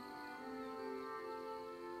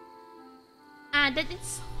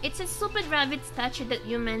 It's a stupid rabbit statue that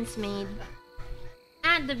humans made.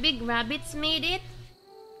 The big rabbits made it?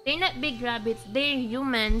 They're not big rabbits, they're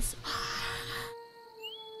humans.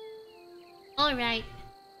 Alright.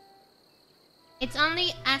 It's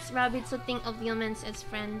only us rabbits who think of humans as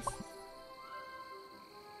friends.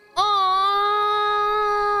 Oh,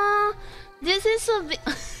 this is so big.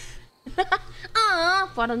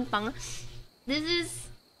 Parang pang. This is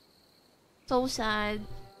so sad.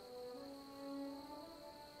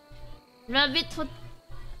 Rabbit foot.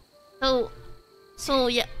 So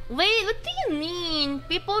yeah. Wait, what do you mean?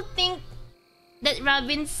 People think that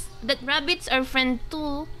rabbits are friends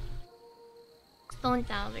too. Stone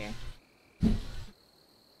Tower.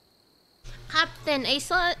 Captain, I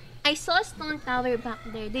saw a stone tower back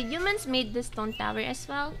there. The humans made the stone tower as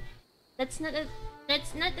well. That's not a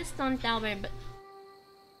stone tower,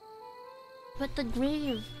 but the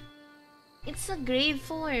grave. It's a grave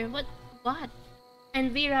for what?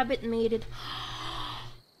 And V Rabbit made it.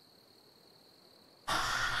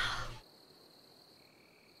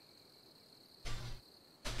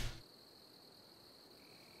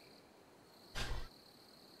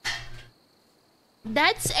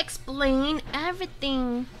 That's explain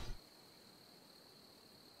everything.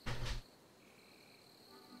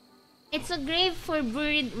 It's a grave for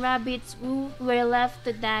buried rabbits who were left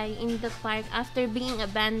to die in the park after being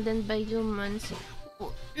abandoned by humans.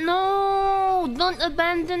 No! Don't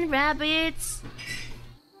abandon rabbits!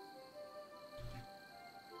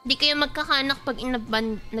 Di kayo magkakaanak pag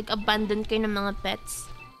nag-abandon kayo ng mga pets.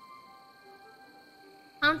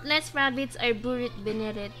 Countless rabbits are buried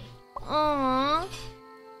beneath it. Aww.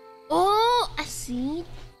 Oh, a seed?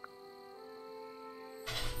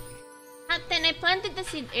 Captain, I planted the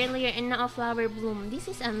seed earlier and now a flower bloom. This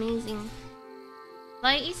is amazing.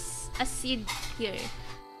 Why is a seed here?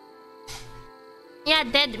 Yeah,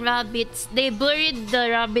 dead rabbits. They buried the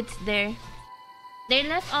rabbits there. Their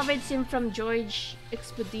leftovers seem from George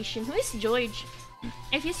expedition. Who is George?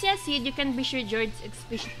 If you see a seed, you can be sure George's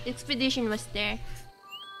expedition was there.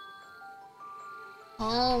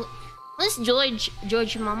 Oh, who's George?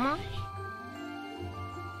 George Mama?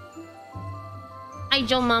 Ay,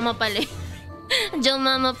 Joe Mama pala. Joe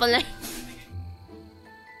Mama pala.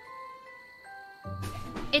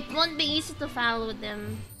 It won't be easy to follow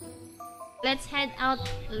them. Let's head out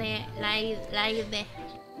live.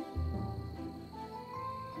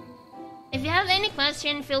 If you have any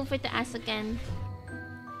question, feel free to ask again.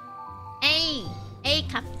 Hey,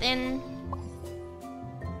 Captain.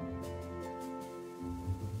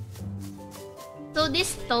 So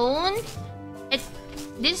this stone,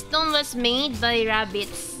 this stone was made by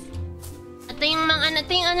rabbits. Ito yung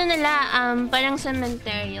ano nila, parang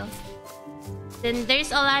cementerio. Then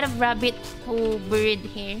there's a lot of rabbit who buried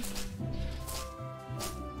here.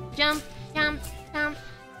 Jump, jump, jump,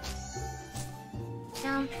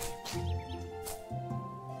 jump.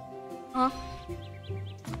 Huh?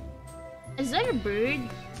 Is that a bird?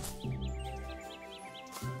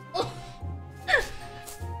 Oh!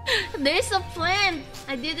 There's a plant!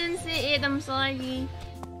 I didn't see it, I'm sorry.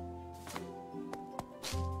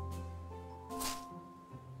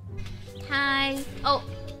 Hi! Oh,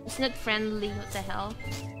 it's not friendly, what the hell?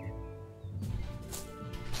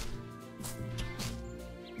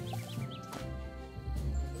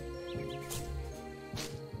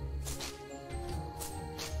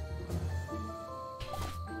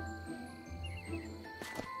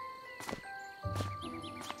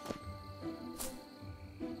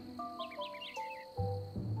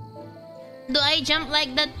 Do I jump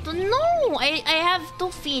like that? No! I have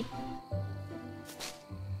 2 feet.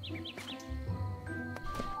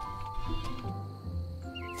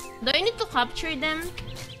 Do I need to capture them?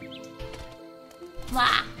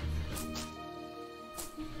 Wah!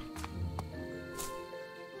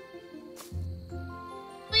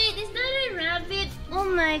 Wait, is that a rabbit?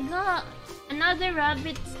 Oh my god! Another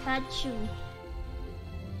rabbit statue.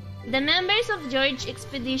 The members of George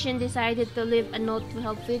expedition decided to leave a note to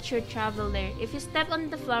help future traveler. If you step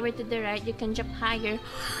on the flower to the right, you can jump higher.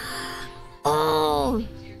 Oh!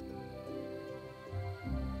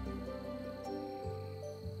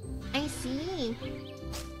 I see.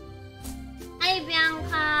 Hi,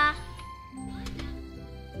 Bianca.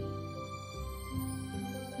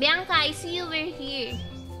 Bianca, I see you were here.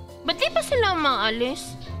 Ba't di pa sila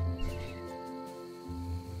maalis?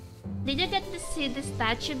 Did you get to see the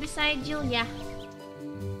statue beside you? Yeah.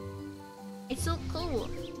 It's so cool.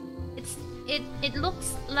 It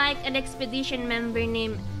looks like an expedition member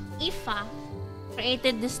named Ifa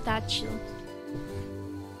created the statue.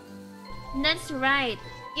 That's right.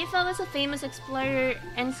 Ifa was a famous explorer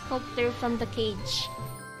and sculptor from the cage.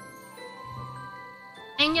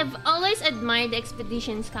 And you've always admired the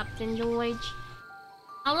expeditions, Captain George.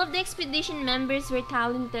 All of the expedition members were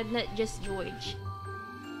talented, not just George.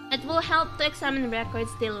 It will help to examine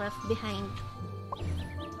records they left behind.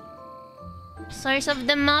 Source of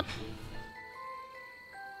the map.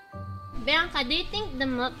 Bianca, do you think the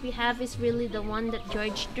map we have is really the one that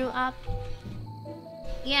George drew up?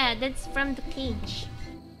 Yeah, that's from the cage.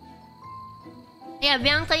 Yeah,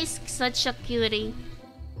 Bianca is such a cutie.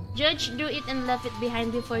 George drew it and left it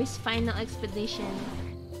behind before his final expedition.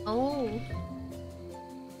 Oh.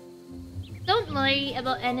 Don't worry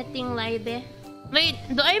about anything, Laibe. Wait,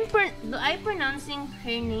 do I pronouncing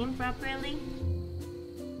her name properly?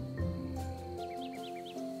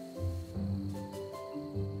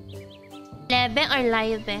 Lebe or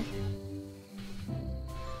Laibe?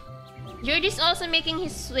 George is also making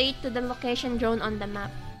his way to the location drawn on the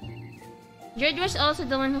map. George was also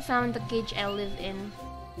the one who found the cage I live in.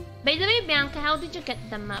 By the way, Bianca, how did you get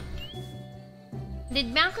the map?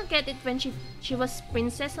 Did Bianca get it when she was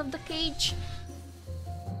princess of the cage?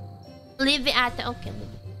 Livy ata, okay.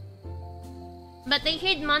 But I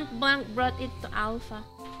heard Mount Blanc brought it to Alpha.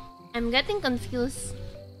 I'm getting confused.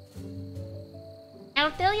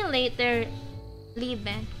 I'll tell you later,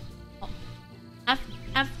 Libe. Oh.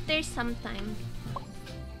 After some time.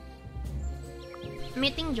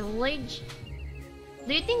 Meeting George?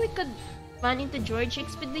 Do you think we could run into George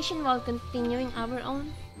expedition while continuing our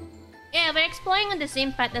own? Yeah, we're exploring on the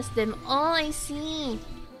same path as them. Oh, I see.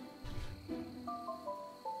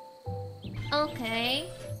 Okay.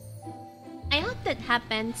 I hope that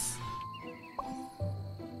happens.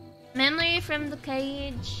 Memory from the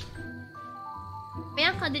cage.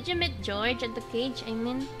 Bianca, did you meet George at the cage? I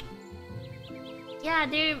mean, yeah,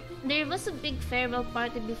 there was a big farewell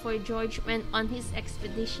party before George went on his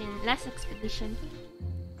last expedition.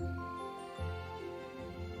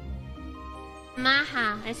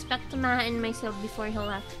 Maha, respect to Maha and myself before he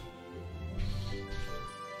left.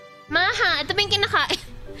 Maha, ito ba yung kinakain?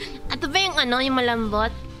 Ito ba yung yung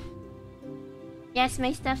malambot? Yes,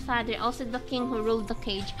 my stepfather, also the king who ruled the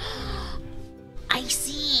cage. I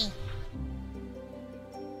see.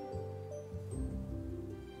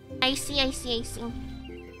 I see.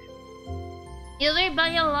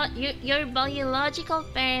 Your biological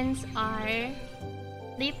parents are...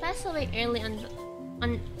 They passed away early on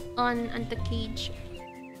the cage.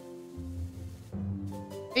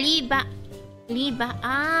 Liba, Liba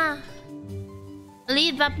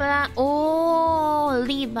pala. Oh,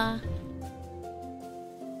 Liba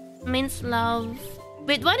means love.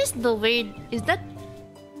 Wait, what is the word? Is that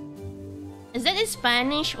in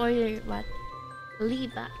Spanish or what?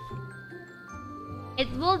 Liba. It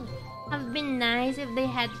would have been nice if they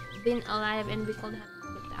had been alive and we could have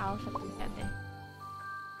put the alpha together.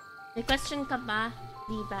 May question ka ba,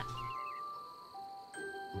 Liba?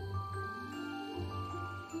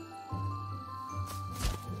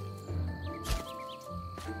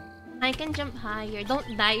 I can jump higher. Don't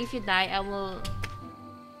die. If you die, I will...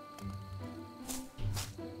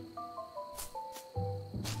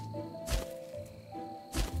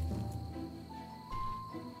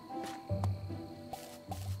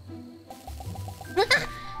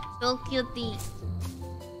 So cutie.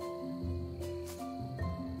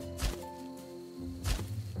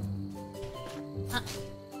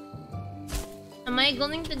 Am I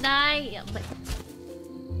going to die? Yeah, but...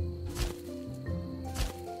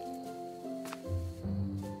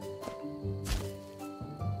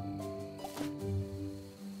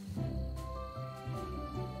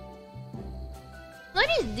 What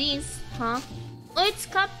is this? Huh? Oh, it's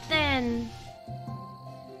Captain.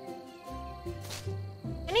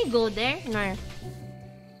 Can I go there? No.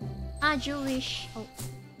 Ah, Jewish. Oh.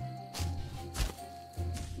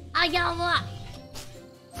 Ayawa.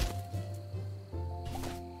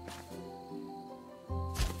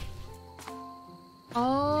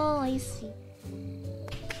 Oh, I see.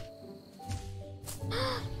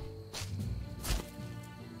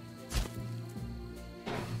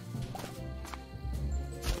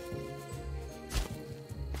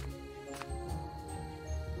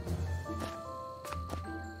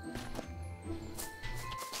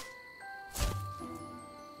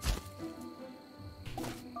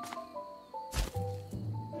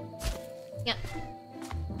 Yeah.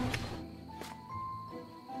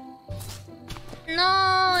 No,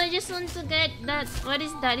 I just want to get that. What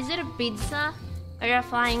is that? Is it a pizza or a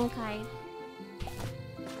flying kite?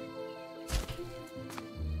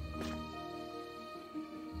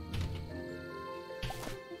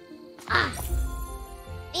 Ah!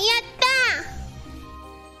 Yatta!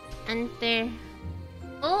 Enter.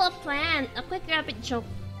 Oh, a plant. A quick rabbit joke.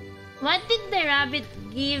 What did the rabbit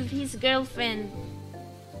give his girlfriend?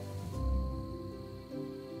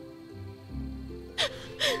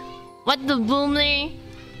 What the boomer?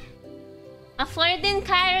 A flirting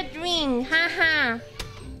carrot ring. Haha.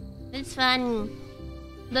 That's funny.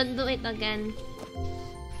 Don't do it again.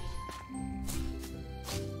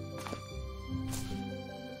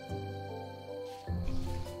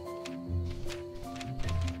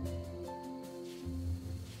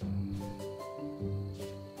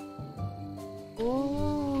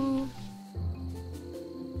 Oh.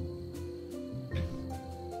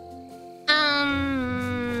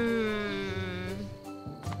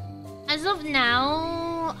 As of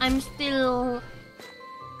now, I'm still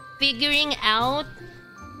figuring out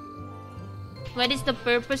what is the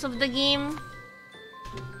purpose of the game.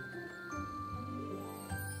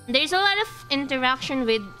 There's a lot of interaction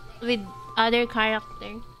with other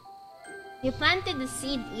characters. You planted the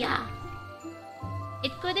seed, yeah.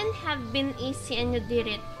 It couldn't have been easy and you did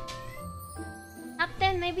it.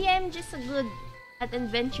 Captain, maybe I'm just as good at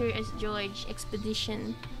adventure as George.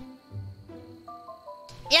 Expedition.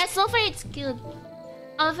 Yeah, so far it's cute.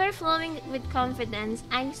 Overflowing with confidence,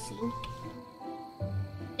 I see.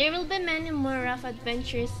 There will be many more rough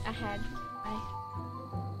adventures ahead.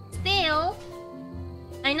 Still,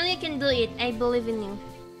 I know you can do it. I believe in you.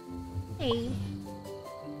 Hey.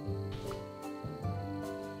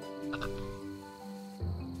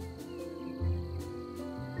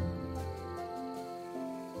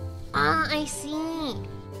 Ah, I see.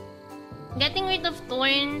 Getting rid of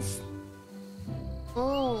thorns.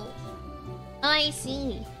 Oh. Oh, I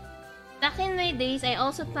see. Back in my days, I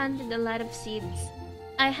also planted a lot of seeds.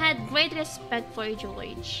 I had great respect for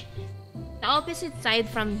George. The opposite side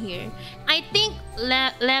from here. I think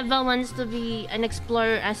Leva wants to be an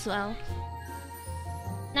explorer as well.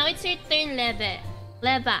 Now it's your turn,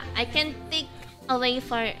 Leva. I can take away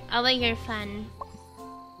your fan.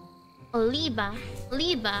 Oh, Leva.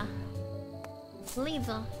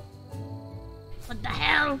 What the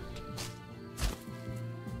hell?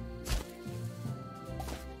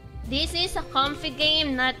 This is a comfy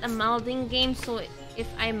game, not a molding game, so if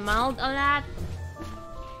I mold a lot...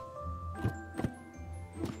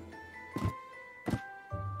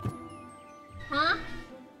 Huh?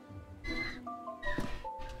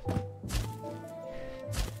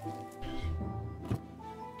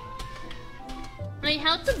 Wait,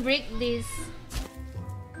 how to break this?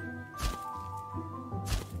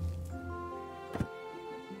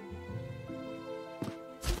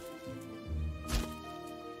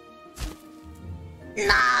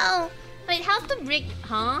 No! Wait, how to break...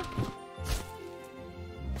 Huh?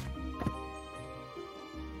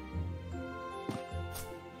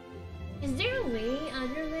 Is there a way?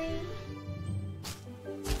 Other way?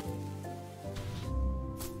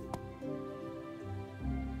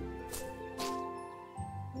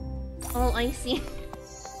 Oh, I see.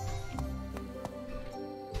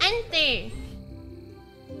 Enter!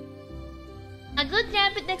 A good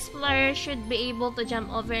rabbit explorer should be able to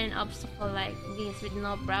jump over an obstacle like this with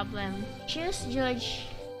no problem. Choose George.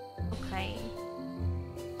 Okay.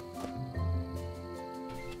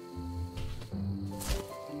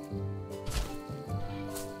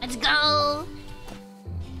 Let's go!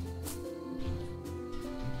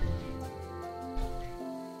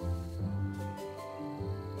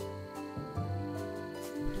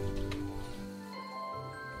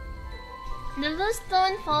 The loose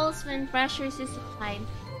stone falls when pressure is applied.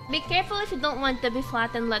 Be careful if you don't want to be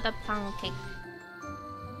flattened like a pancake.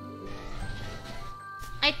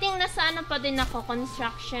 I think nasa ano pa din ako,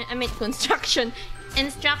 construction.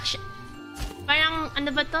 Instruction. Parang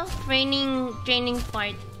ano ba to? Training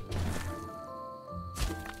part.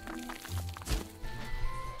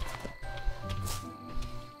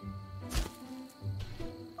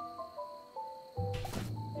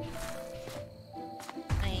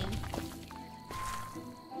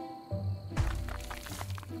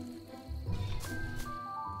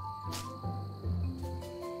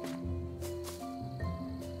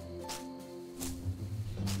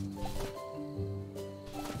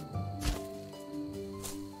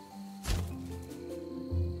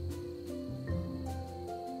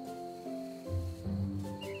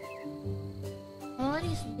 What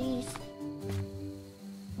is this?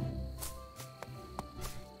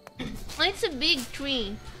 Oh, it's a big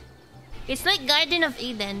tree. It's like Garden of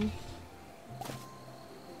Eden.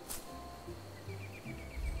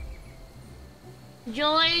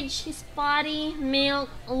 George, his potty, milk,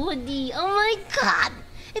 Woody. Oh my god!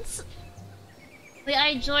 We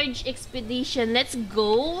are George Expedition. Let's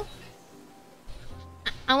go.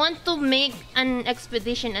 I want to make an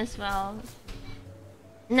expedition as well.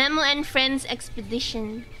 Nemo and Friends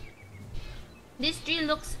Expedition. This tree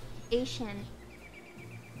looks ancient.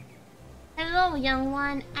 Hello, young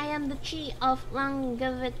one. I am the tree of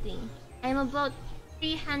longevity. I am about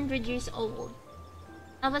 300 years old.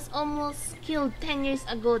 I was almost killed 10 years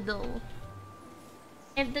ago though.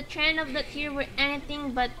 If the trend of that tree were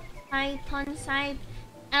anything but python sight,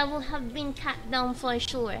 I would have been cut down for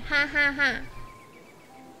sure. Ha ha ha.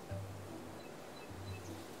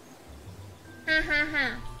 Ha ha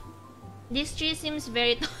ha. This tree seems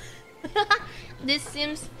very tall. This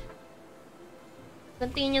seems...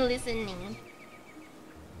 Continue listening.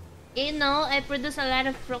 You know, I produced a lot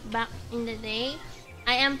of fruit back in the day.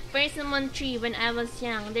 I am persimmon tree when I was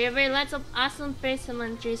young. There were lots of awesome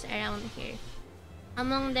persimmon trees around here.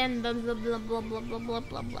 Among them, blah blah blah blah blah blah blah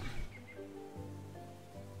blah blah.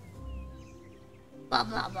 Blah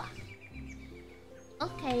blah blah.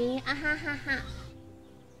 Okay, ahahaha.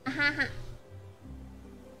 Ahaha.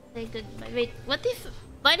 Say goodbye. Wait, what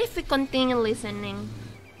if we continue listening?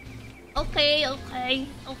 Okay.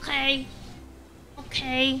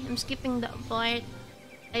 I'm skipping that part.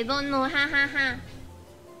 I don't know. Ha ha ha.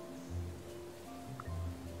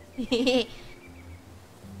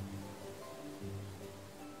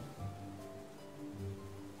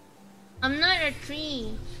 I'm not a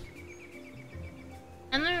tree.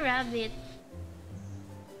 I'm a rabbit.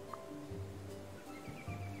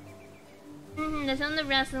 The sound of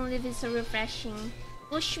rustling leaves is so refreshing.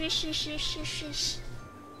 Whoosh, wish, wish, wish, wish, wish.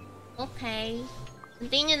 Okay.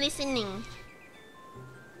 Continue listening.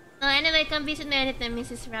 Oh, anyway, come visit me anytime,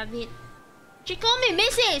 Mrs. Rabbit. She called me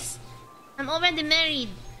Mrs! I'm already married.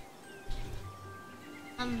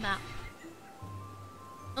 I'm back.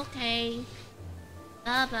 Okay.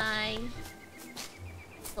 Bye-bye.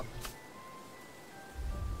 Oh.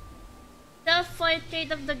 The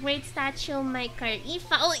portrait of the great statue maker.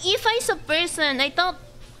 Ifa. Oh, Ifa is a person. I thought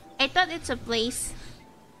it's a place.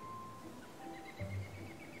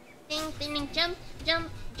 Ding, ding, ding. Jump, jump,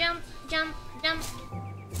 jump, jump, jump.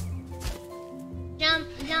 Jump,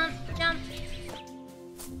 jump, jump.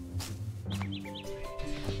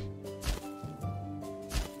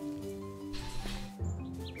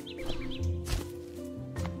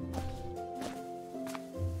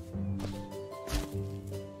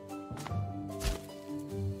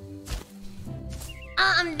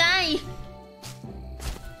 Ah, I'm dying.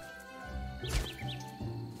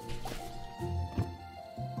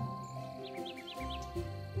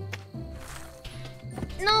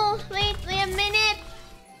 No, wait a minute.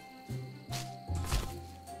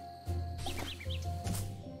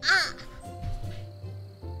 Ah.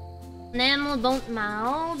 Nemo, don't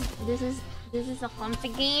mouth. This is a comfy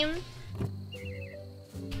game.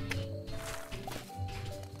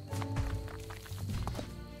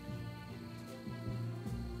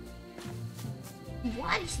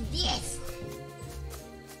 What is this?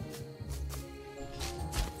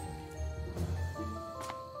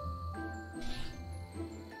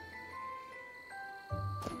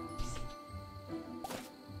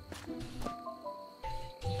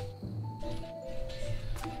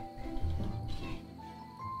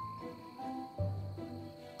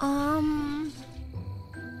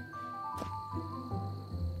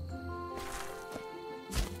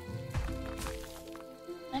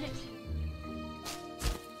 What is...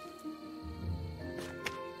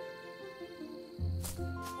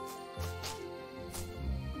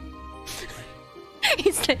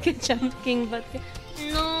 It's like a jumping but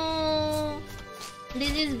no,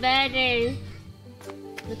 this is better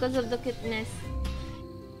because of the cuteness.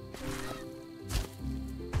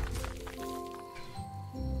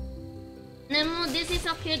 Nemo, this is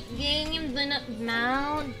a cute game. Do not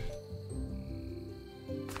mount.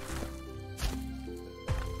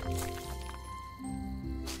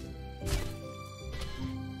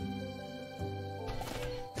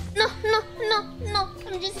 No, no, no, no.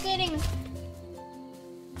 I'm just kidding.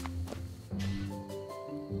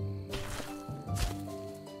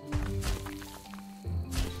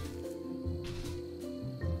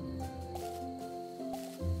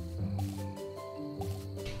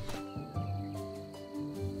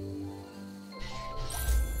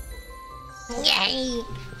 Yay!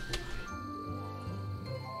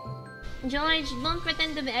 George, don't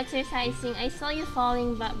pretend to be exercising. I saw you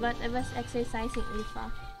falling, but I was exercising,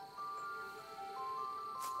 Ifa.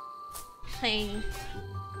 Hey.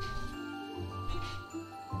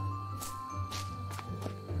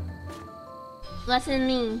 Wasn't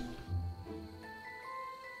me.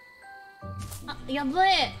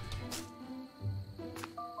 Yabe!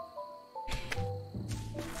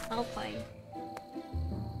 Okay.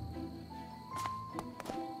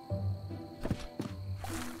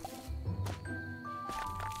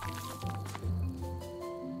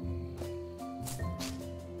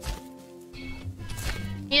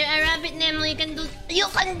 You're a rabbit, Nemo. You can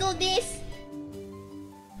do this.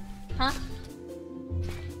 Huh?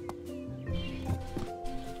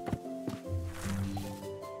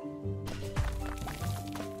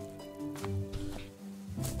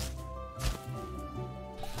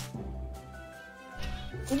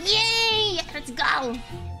 Yay! Let's go.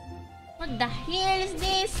 What the hell is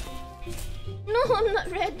this? No, I'm not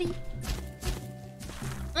ready.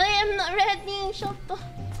 I'm not ready. Shut up.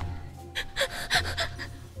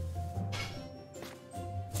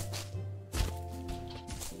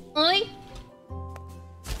 Oi!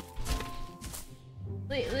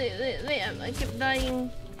 Wait, I keep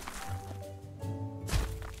dying.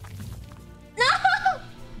 No!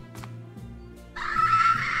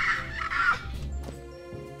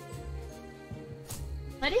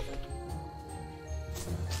 What if...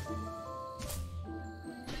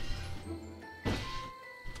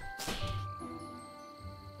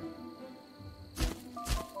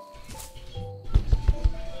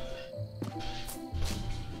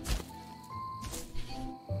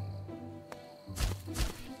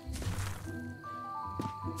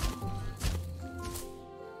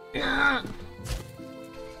 No!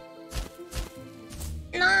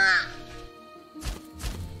 No!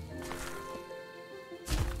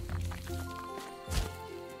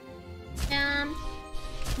 Jump!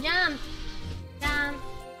 Jump! Jump!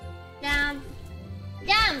 Jump!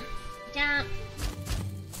 Jump! Jump!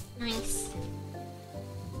 Nice.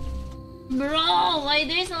 Bro, why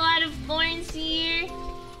there's a lot of thorns here?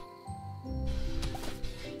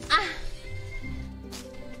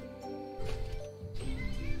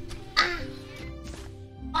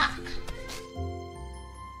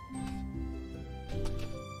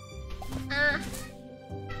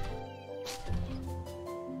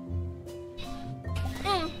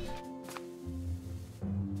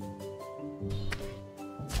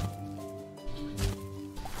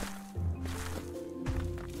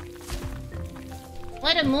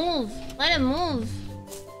 What a move! What a move!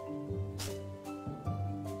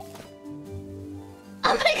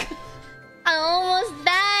 Oh my god! I almost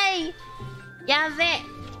die! Yave!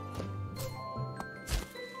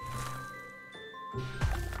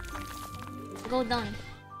 Go down.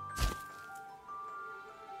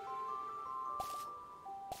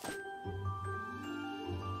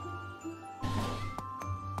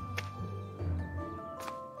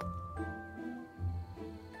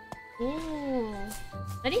 Ooh.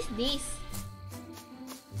 What is this?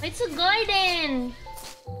 It's a garden!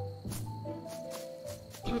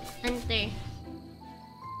 Enter.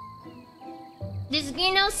 This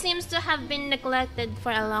greenhouse seems to have been neglected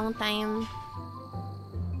for a long time.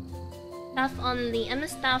 Staff only. Ano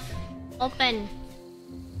staff? Open.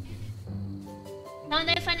 Now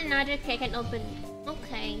that I find another key, I can open.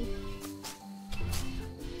 Okay.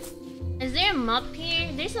 Is there a map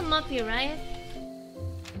here? There's a map here, right?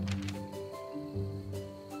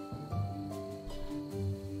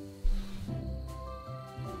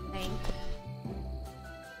 Okay.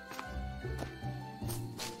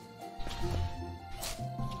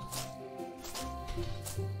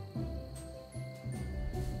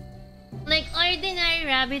 Like ordinary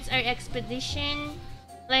rabbits are expedition.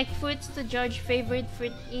 Like fruits to judge favorite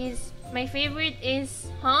fruit is. My favorite is,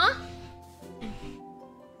 huh?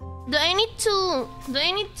 Do I need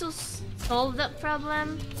to solve that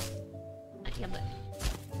problem? Yeah, but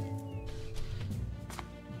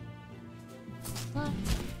what?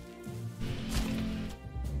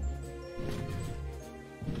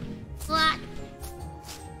 What?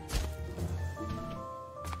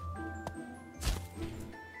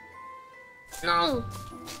 No.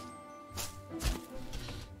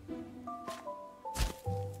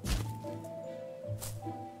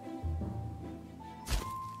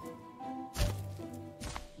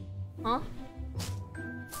 Huh?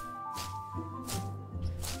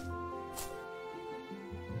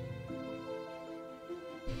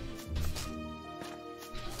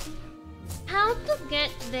 How to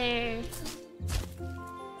get there?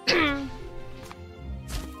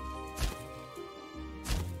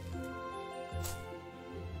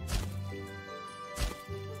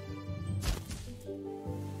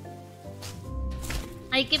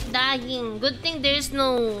 I keep dying. Good thing there's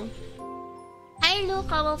no... Hi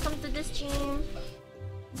Luca, welcome to the stream.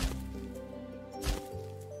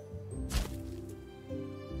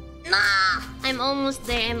 Nah! I'm almost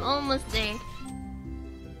there, I'm almost there.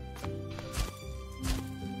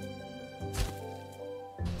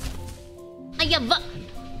 Ayaba!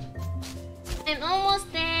 I'm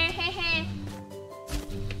almost there, hehe.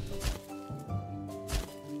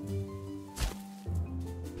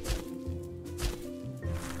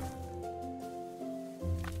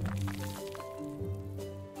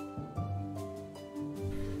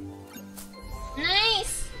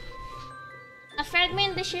 Nice! A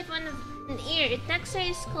fragment the shape on an ear. It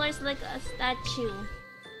texture colors like a statue.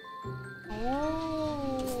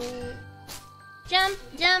 Oh! Jump,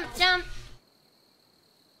 jump, jump!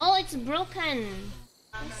 Oh, it's broken.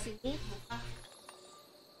 I see.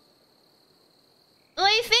 Oh,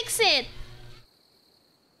 I fix it!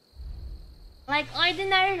 Like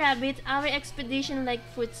ordinary rabbits, our expedition like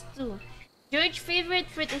fruits too. George's favorite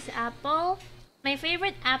fruit is apple. My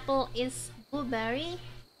favorite apple is blueberry.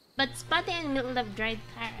 But Spotty and Milk love dried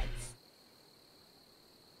carrots.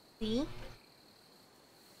 See?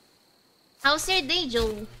 How's your day,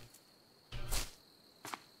 Joe?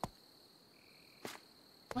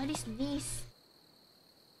 What is this?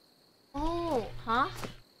 Oh, huh?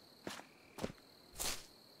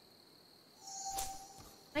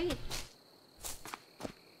 Wait.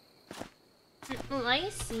 Oh, I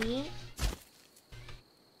see.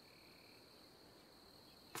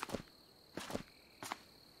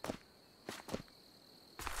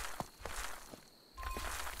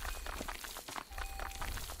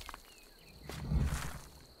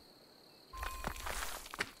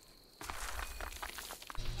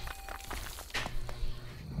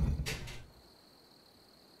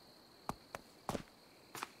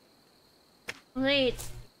 Wait.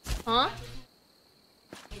 Huh?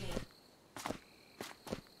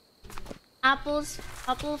 Apple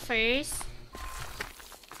first.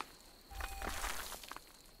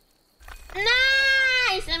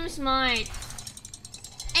 Nice! I'm smart.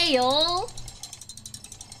 Ayo! Oh,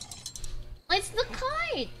 it's the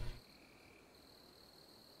card!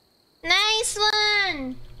 Nice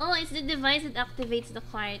one! Oh, it's the device that activates the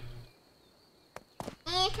card.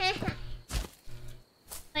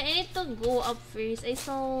 I need to go up first. I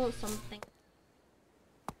saw something.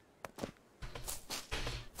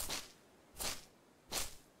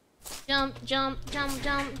 Jump, jump, jump,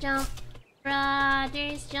 jump, jump.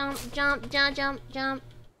 Brothers, jump, jump, jump, jump, jump.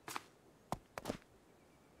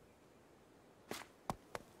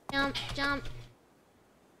 Jump, jump.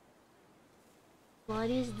 What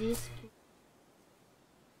is this?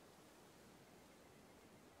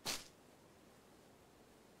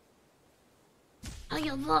 Oh,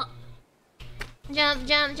 you look. Jump,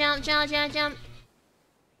 jump, jump, jump, jump, jump.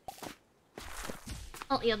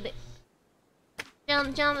 Oh, you bit.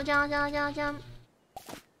 Jump, jump, jump, jump, jump, jump.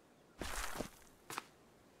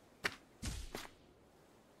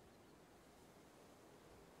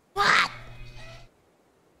 What?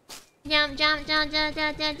 Jump, jump, jump, jump,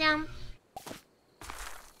 jump, jump, jump.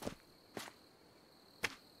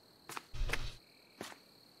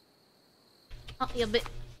 Oh, you bit.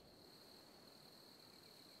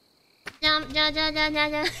 Jump, jump, jump, jump,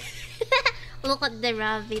 jump, jump. Look at the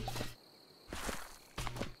rabbit.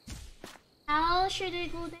 How should I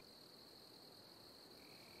go there?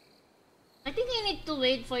 I think I need to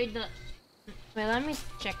wait for the... Well, let me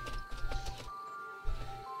check.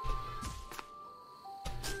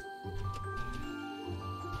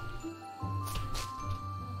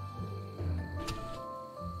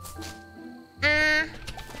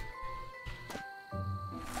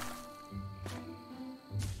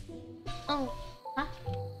 Oh, huh?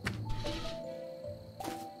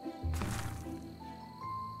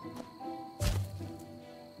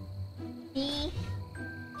 See?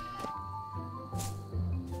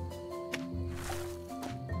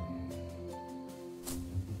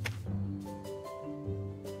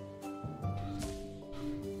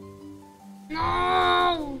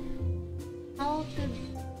 No! How to...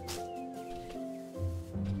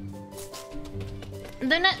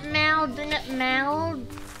 Do not meld, do not meld.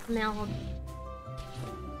 Meld.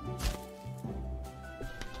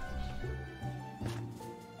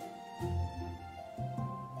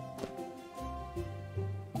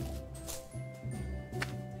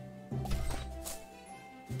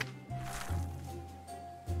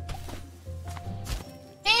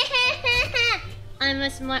 I'm a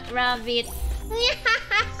smart rabbit.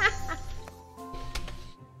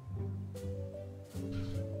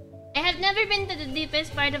 I have never been to the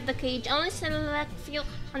deepest part of the cage. Only select few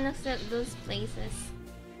connects at those places.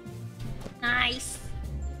 Nice.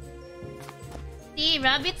 See,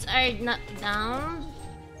 rabbits are not down.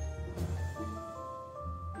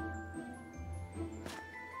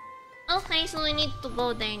 Okay, so we need to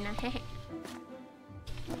go there na.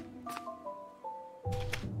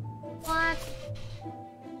 What?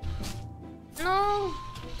 No.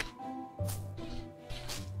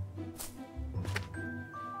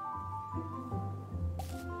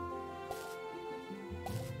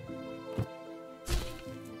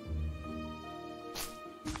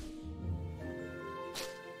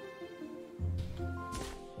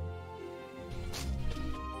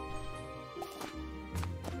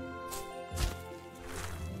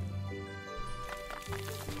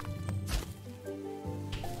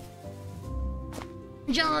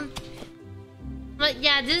 Jump. But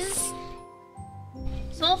yeah, this is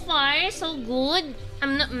so far so good.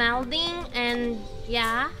 I'm not melding and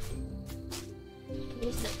yeah.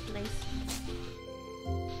 Where's that place?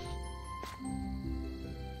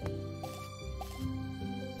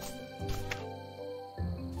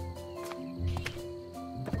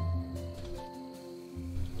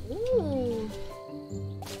 Ooh.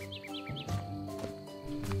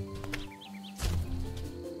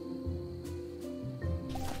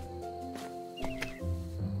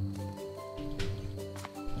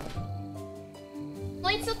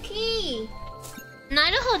 It's okay.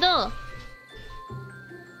 Naruhodo.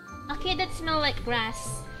 Okay, that smell like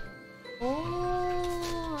grass.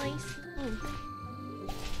 Oh, I see.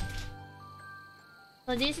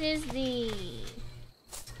 So this is the...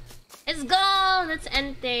 Let's go! Let's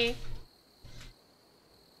enter.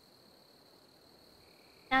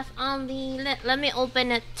 Tap on the... Let me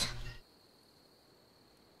open it.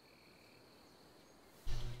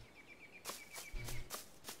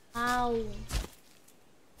 Wow.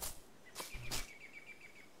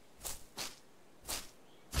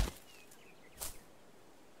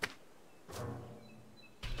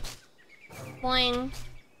 Boing.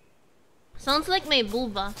 Sounds like my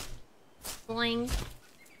booba. Boing.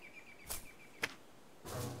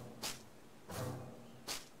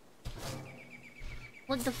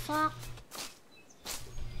 What the fuck?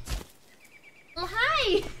 Oh,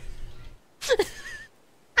 hi!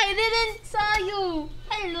 I didn't saw you!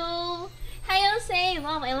 Hello! Hi, Jose!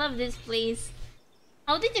 Wow, I love this place.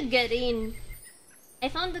 How did you get in? I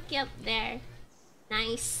found the key up there.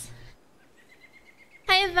 Nice.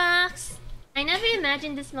 Hi, Vax! I never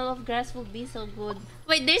imagined the smell of grass would be so good.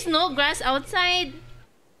 Wait, there's no grass outside?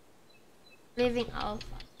 Leaving Alpha.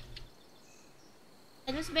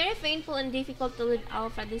 It was very painful and difficult to leave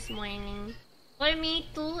Alpha this morning. For me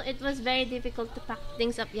too, it was very difficult to pack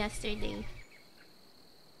things up yesterday.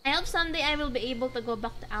 I hope someday I will be able to go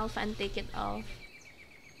back to Alpha and take it off.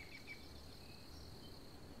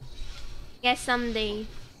 Yes, someday.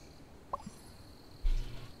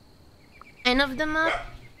 End of the map?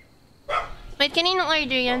 Wait, kanino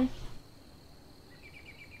order yan?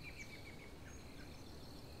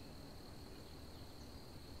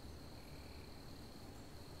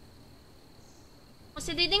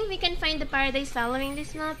 So do you think we can find the paradise following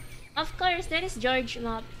this map? Of course, that is George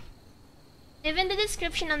map. Even the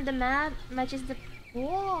description on the map matches the...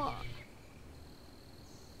 Whoa!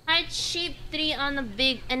 Heart-shaped tree on a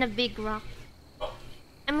big rock.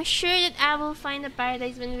 I'm sure that I will find the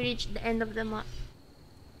paradise when we reach the end of the map.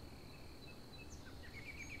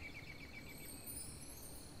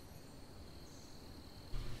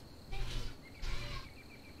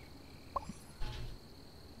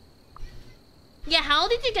 Yeah, how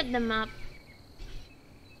did you get the map?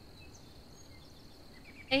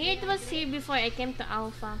 I heard it was here before I came to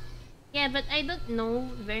Alpha. Yeah, but I don't know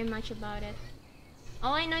very much about it.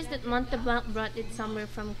 All I know is that Monteblanc brought it somewhere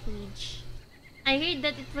from Cage. I heard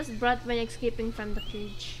that it was brought when escaping from the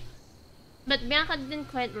cage. But Bianca didn't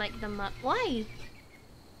quite like the map. Why?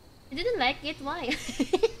 You didn't like it? Why?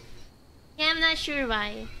 Yeah, I'm not sure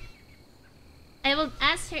why. I would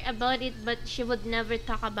ask her about it, but she would never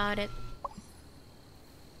talk about it.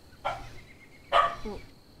 Oh,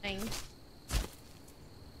 fine.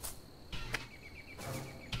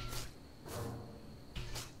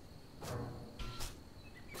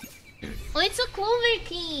 Oh, it's a clover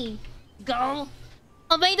key! Go!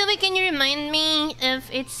 Oh, by the way, can you remind me if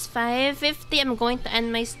it's 5:50? I'm going to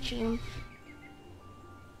end my stream.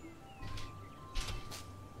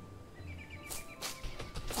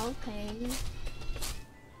 Okay.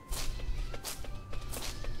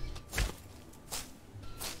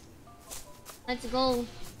 Let's go.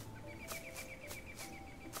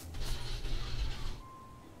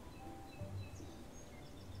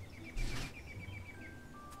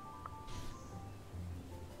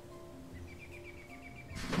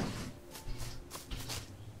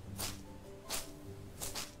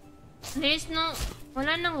 There's no...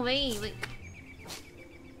 Wala nang way. Wait.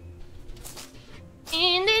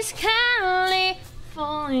 In this California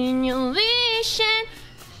vision,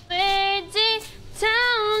 where the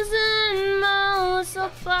 1,000 miles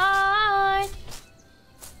apart.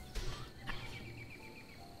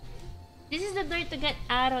 This is the door to get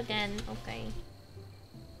out again. Okay.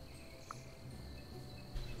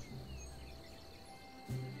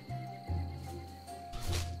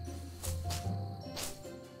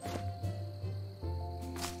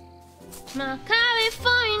 My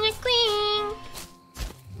California queen.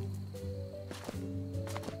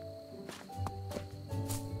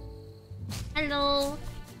 Hello.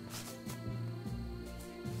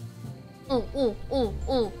 Oh, oh, oh,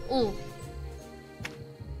 oh, oh.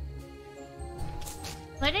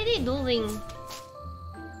 What are they doing?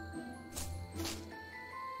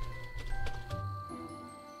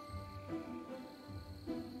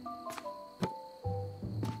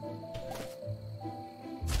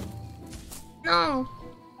 No.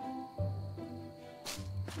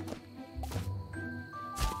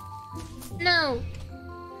 No.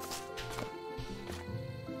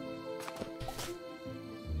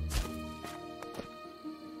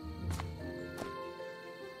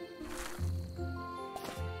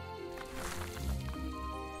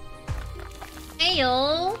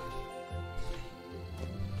 Heyo.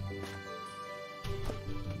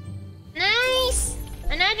 Nice.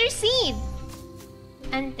 Another seed.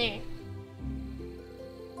 Enter.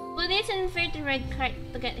 Well, it's unfair to red card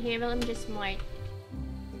to get here, but I'm just smart.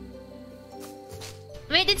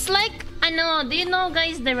 Wait, it's like, ano, do you know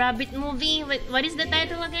guys the Rabbit movie? Wait, what is the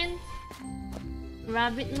title again?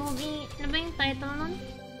 Rabbit movie? Ano ba yung title nun?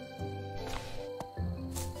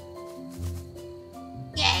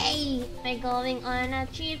 Yay! We're going on a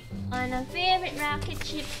trip, on a favorite rocket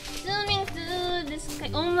ship, zooming through the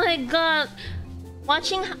sky. Oh my god!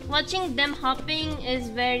 Watching them hopping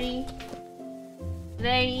is very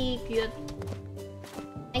cute.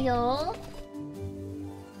 Ayo.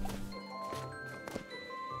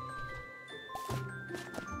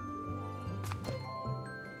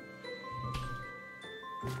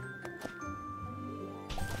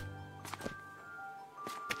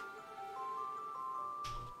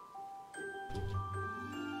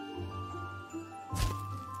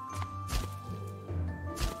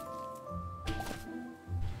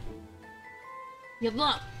 You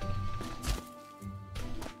block.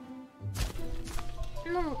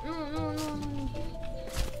 No, no, no, no, no.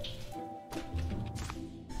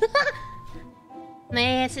 My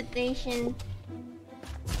hesitation.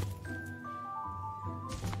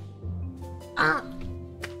 Ah!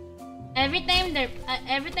 Every time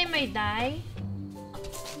I die.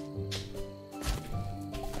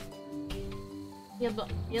 Yabo.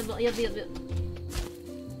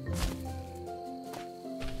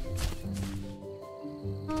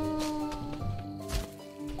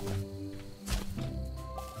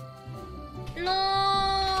 No.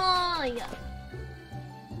 Yeah.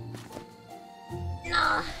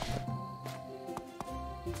 No.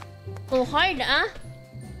 So hard, ah?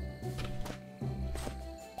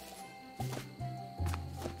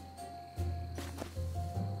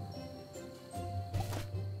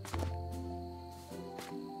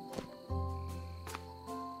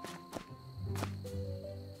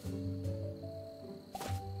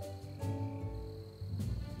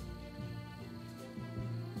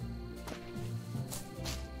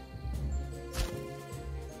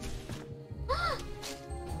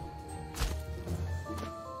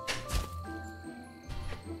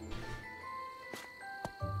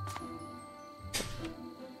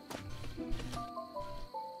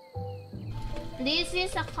 This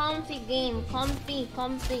is a comfy game. Comfy.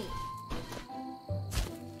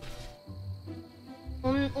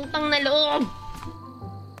 Utang na loob.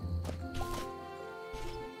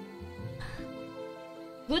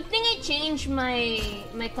 Good thing I changed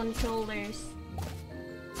my controllers.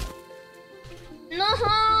 No,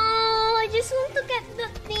 I just want to get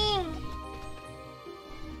that thing.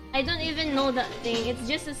 I don't even know that thing. It's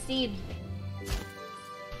just a seed.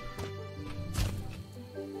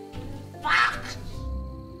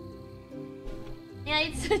 Yeah,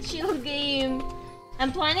 it's a chill game.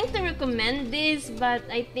 I'm planning to recommend this, but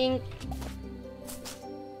I think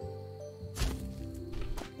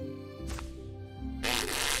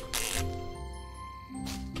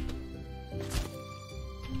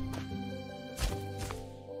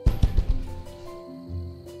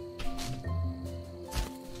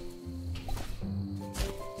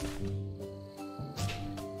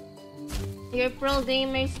your pro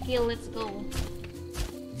gamer skill. Let's go.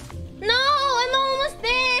 No, I'm almost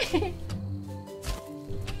there.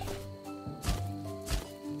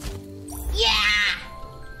 Yeah!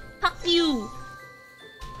 Fuck you!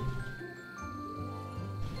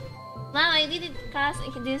 Wow, I did it cast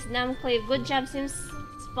this damn clip. Good job, Sims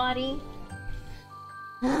Spotty.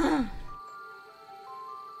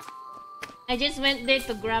 I just went there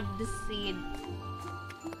to grab the seed.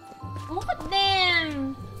 Look at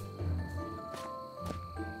them!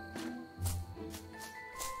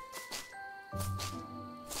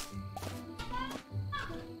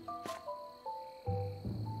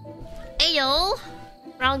 Ayo!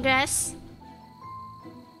 Progress.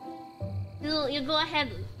 You go ahead,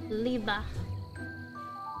 Liba.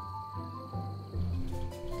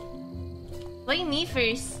 Why me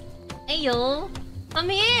first? Ayo! Come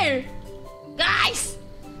here! Guys!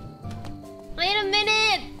 Wait a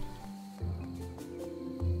minute!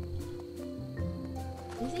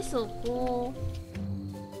 This is so cool.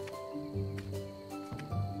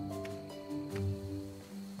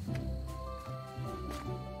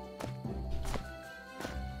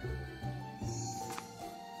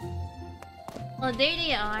 Oh, there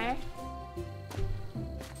they are.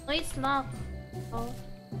 Oh, it's locked. Oh.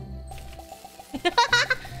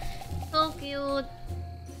 So cute.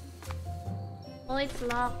 Oh, it's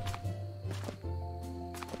locked.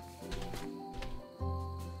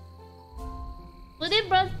 Woody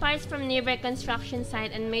brought parts from nearby construction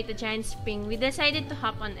site and made a giant spring. We decided to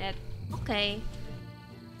hop on it. Okay.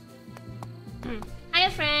 Hiya,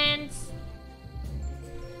 friends.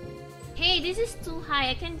 Hey, this is too high.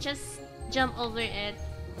 I can't just jump over it.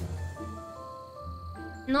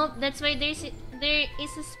 Nope, that's why there is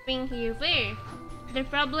a spring here. Where? The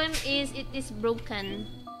problem is it is broken.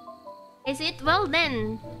 Is it? Well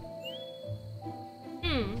then.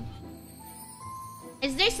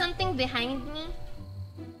 Is there something behind me?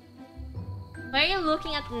 Why are you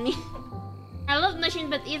looking at me? I love machine,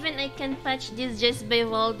 but even I can patch this just by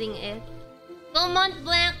welding it. Come on,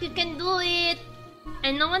 Blank, you can do it!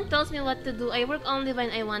 And no one tells me what to do. I work only when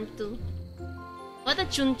I want to. What a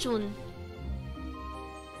chun-chun.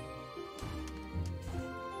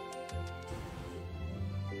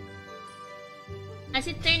 As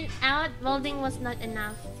it turned out, welding was not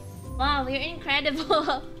enough. Wow, you're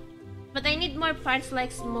incredible! But I need more parts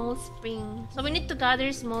like small spring. So we need to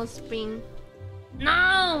gather small spring.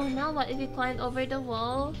 No! Now what if we climb over the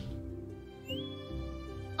wall?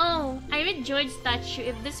 Oh, I read George's statue.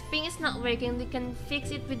 If the spring is not working, we can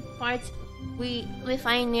fix it with parts we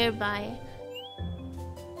find nearby.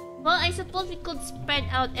 Well, I suppose we could spread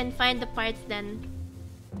out and find the parts then.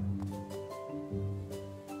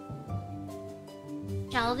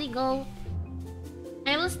 Shall we go?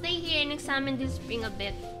 I will stay here and examine this spring a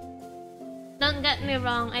bit. Don't get me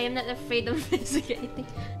wrong, I am not afraid of investigating.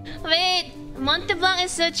 Wait! Monteblanc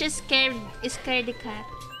is such a scaredy cat.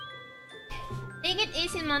 Take it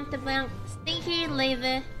easy, Monteblanc. Stay here,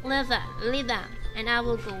 Lida, and I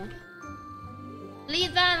will go.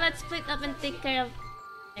 Lida, let's split up and take care of...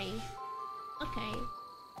 Okay.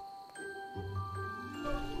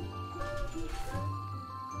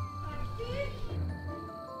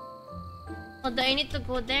 Oh, do I need to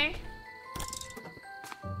go there?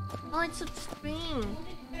 Oh, it's a spring.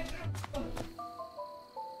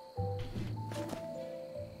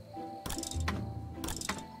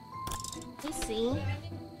 I see.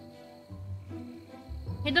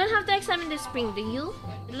 You don't have to examine the spring, do you?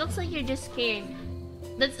 It looks like you're just scared.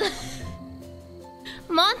 That's...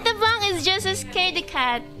 Monteblanc is just a scaredy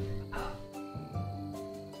cat.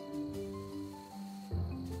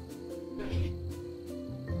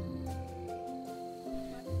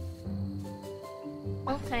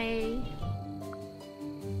 Okay.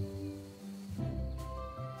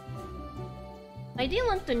 I didn't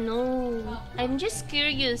want to know. I'm just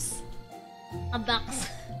curious. A box.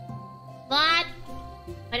 What?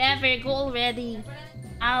 Whatever, go already.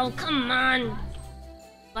 Oh, come on.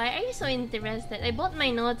 Why are you so interested? I bought my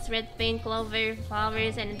notes, red paint, clover,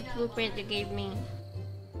 flowers, and the blueprint you gave me.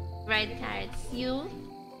 Right cards. You?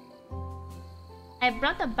 I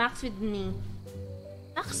brought a box with me.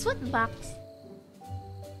 Box? What box?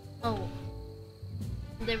 Oh.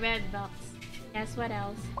 The red box. Guess what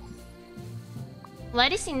else?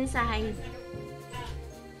 What is inside?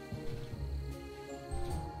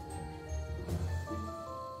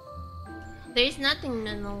 There's nothing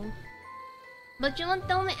to know. But you won't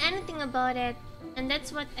tell me anything about it. And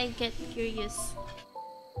that's what I get curious.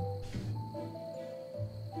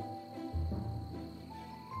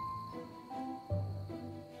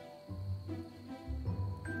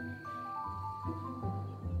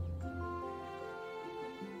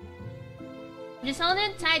 Just hold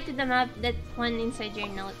it tight to the map, that one inside your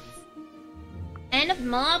notes. End of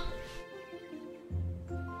map.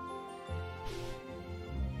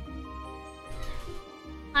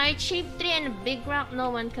 Heart-shaped tree and a big rock, no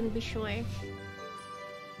one can be sure.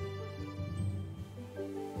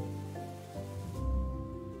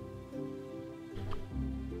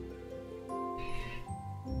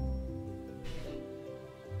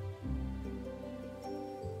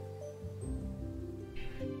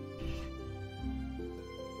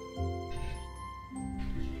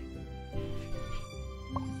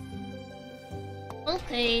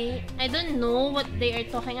 Okay, I don't know what they are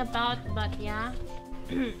talking about, but yeah.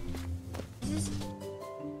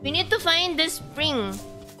 We need to find this spring.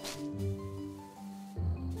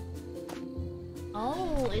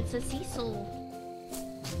 Oh, it's a seesaw.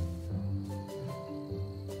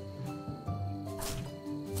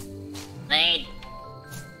 Wait!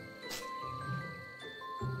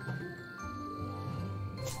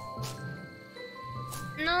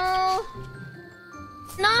 No!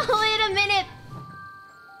 No, wait a minute!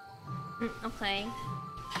 Okay.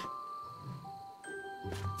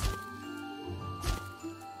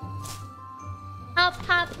 Hop,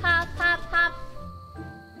 hop, hop, hop, hop.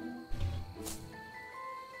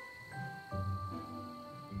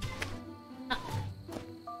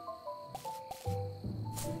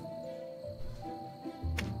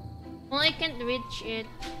 Well, I can't reach it.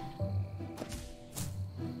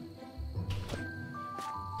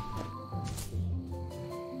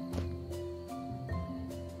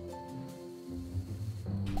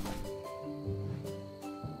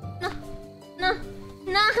 No,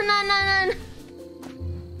 no, no, no, no, no.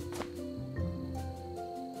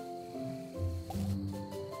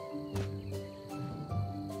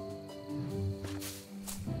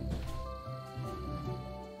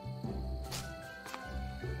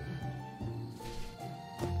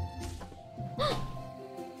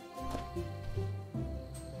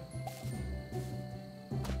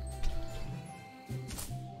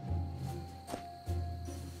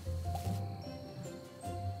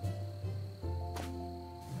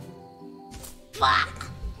 Fuck!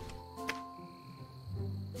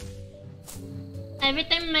 Every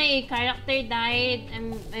time my character died,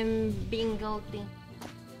 I'm being guilty.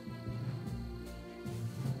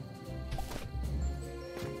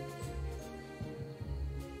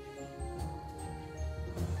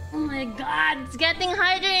 Oh my god, it's getting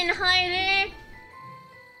harder and harder!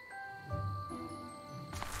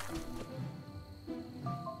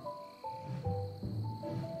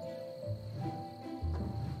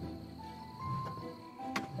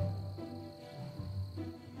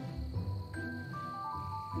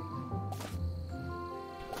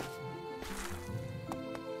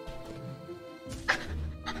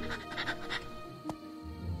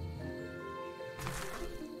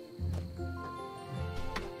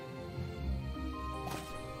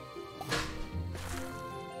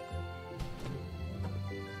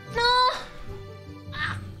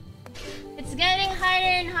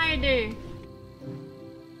 learn harder.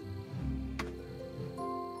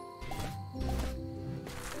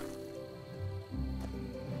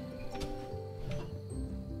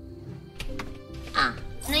 Ah,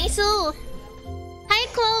 nice. Hi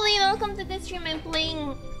Chloe, welcome to the stream. I'm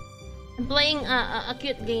playing a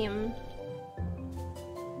cute game.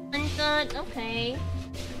 Uncut, okay.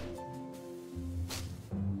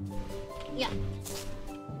 Yeah.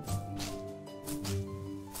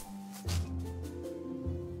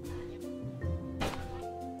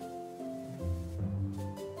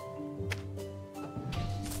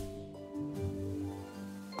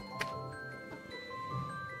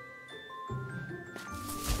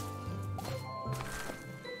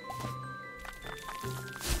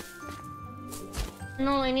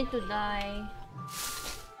 No, I need to die.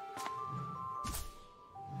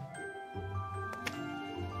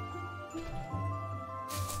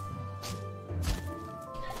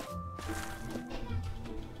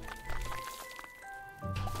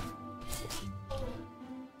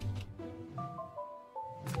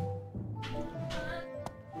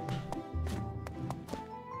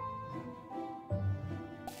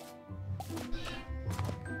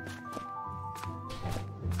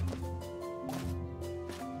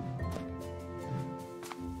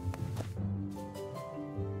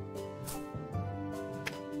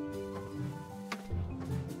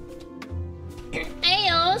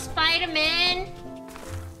 Ayo, Spider-Man!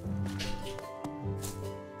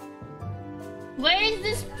 Where is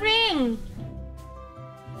the spring?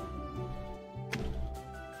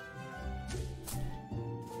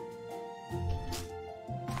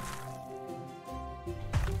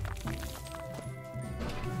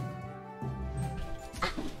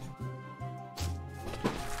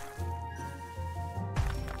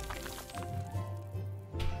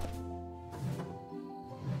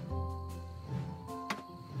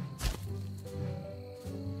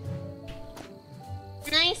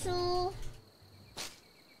 Nice.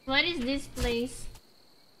 What is this place?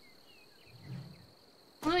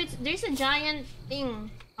 Oh, there's a giant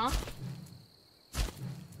thing. Huh?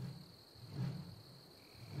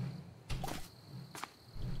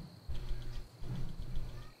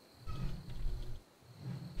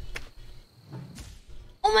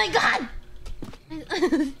 Oh my god!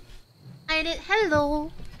 I did.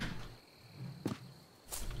 Hello.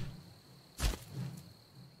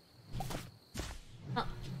 Oh.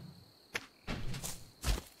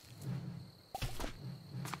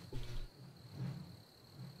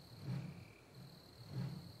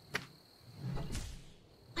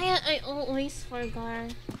 I always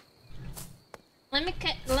forgot. Let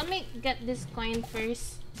me get this coin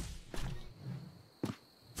first.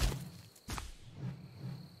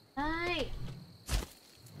 Hi.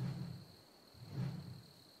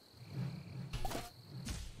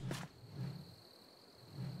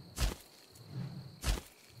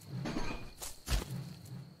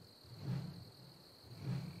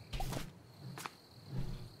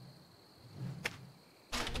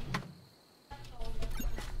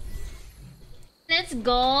 Let's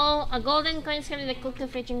go. A golden coin is gonna be cooked to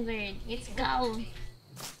freaking bird. Let's go.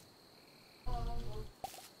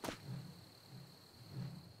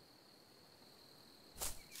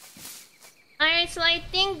 Alright, so I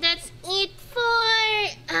think that's it for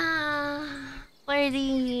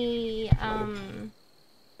the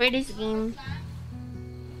for this game.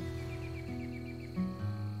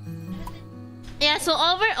 Yeah, so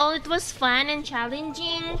overall it was fun and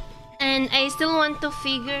challenging, and I still want to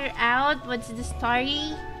figure out what's the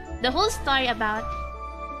story, the whole story about.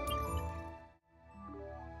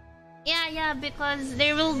 Yeah, because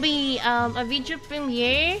there will be a video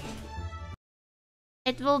premiere.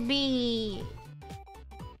 It will be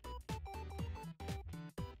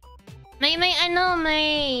my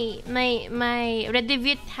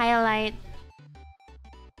Redivit highlight.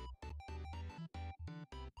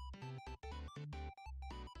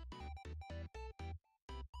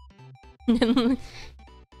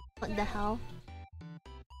 What the hell?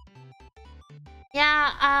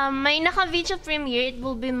 Yeah, my naka-video premiere, it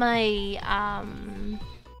will be my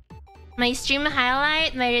my stream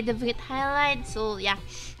highlight, my Redivit highlight. So yeah.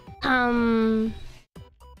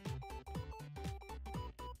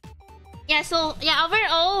 Yeah, so yeah,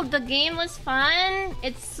 overall the game was fun.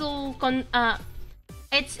 It's so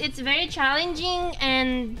it's very challenging,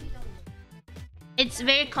 and it's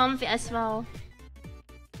very comfy as well.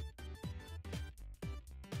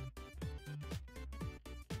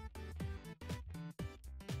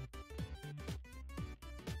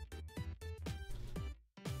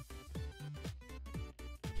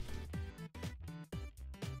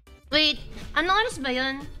 Wait, ano oras ba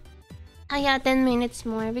yun? Ah, yeah, 10 minutes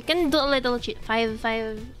more. We can do a little cheat. 5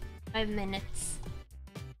 minutes.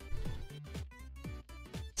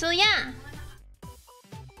 So yeah.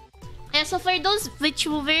 Yeah, so for those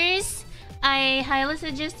Vtubers, I highly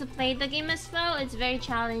suggest to play the game as well. It's very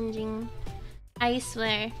challenging. I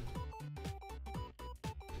swear.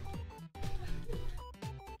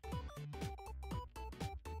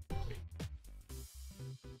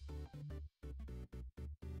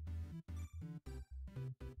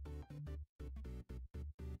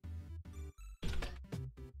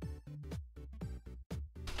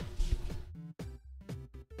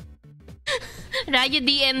 Rayo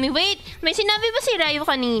DM me. Wait, may sinabi ba si Rayo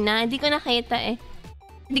kanina? Hindi ko nakita eh.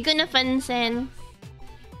 Hindi ko napansin.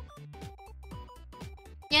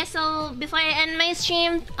 Yeah, so before I end my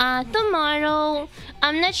stream, tomorrow,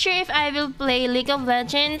 I'm not sure if I will play League of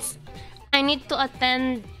Legends. I need to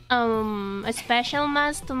attend a special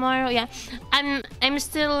mass tomorrow. Yeah, I'm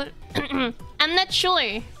still I'm not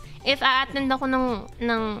sure if a-attend ako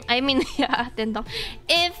I mean, a-attend ako.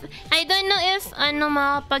 If I don't know if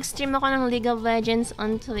makapag-stream ako ng League of Legends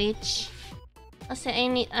on Twitch. Kasi I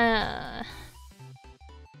need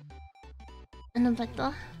ano ba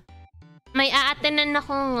to? May a-attendan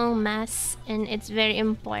akong mass and it's very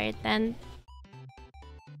important.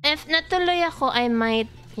 If natuloy ako, I might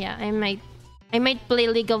play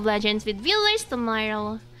League of Legends with viewers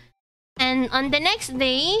tomorrow. And on the next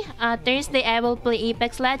day, Thursday, I will play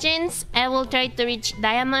Apex Legends. I will try to reach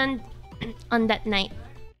Diamond on that night.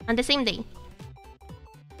 On the same day.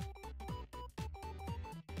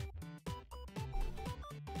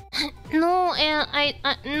 No,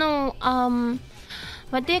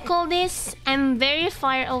 what do you call this? I'm very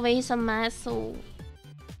far away sa mass, so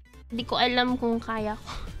hindi ko alam kung kaya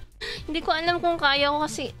ko. Hindi ko alam kung kaya ko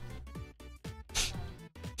kasi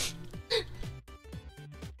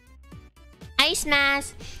Ice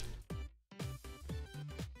mask.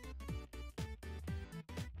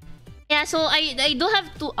 Yeah, so I do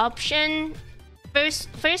have two options.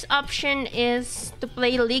 First option is to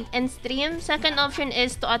play League and stream. Second option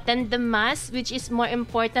is to attend the mass, which is more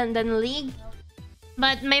important than League.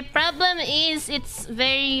 But my problem is it's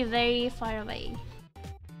very, very far away.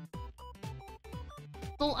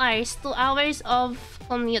 2 hours. 2 hours of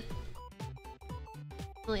commute.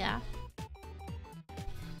 So yeah.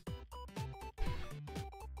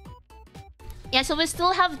 Yeah, so we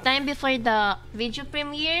still have time before the video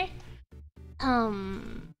premiere.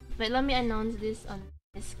 But let me announce this on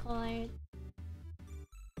Discord.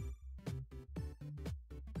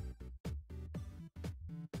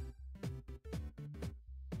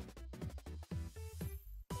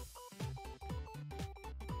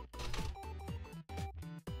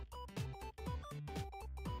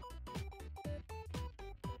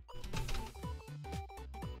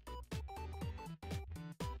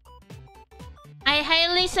 I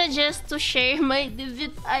highly suggest to share my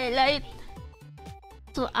debut highlight.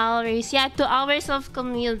 2 hours. Yeah, 2 hours of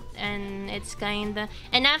commute and it's kinda...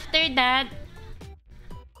 And after that,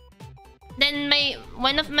 then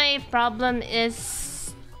one of my problem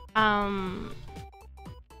is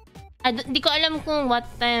di ko alam kung what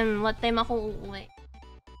time ako uuwi.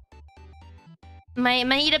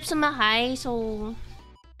 Mahirap sumakay, so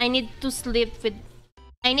I need to sleep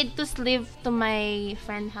to my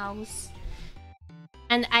friend house.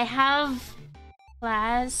 And I have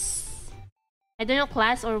class, I don't know,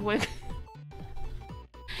 class or work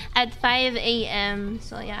at 5 AM.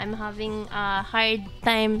 So yeah, I'm having a hard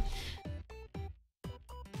time.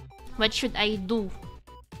 What should I do?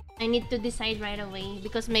 I need to decide right away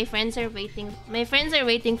because my friends are waiting. My friends are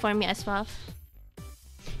waiting for me as well.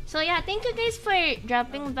 So yeah, thank you guys for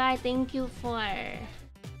dropping by. Thank you for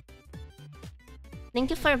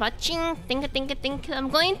watching. Thank you. I'm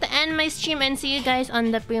going to end my stream and see you guys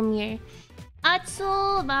on the premiere.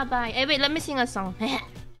 Atsu, bye-bye. Wait, let me sing a song.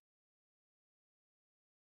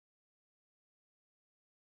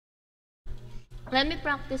 Let me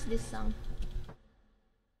practice this song.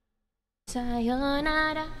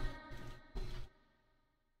 Sayonara.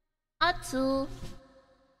 Atsu.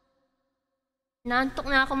 Naantok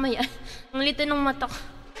na ako maya. Ang lito ng mata ko.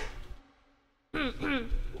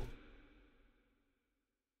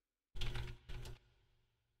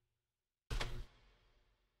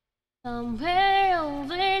 Somewhere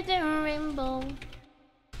over the rainbow.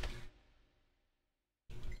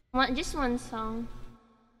 Just one song.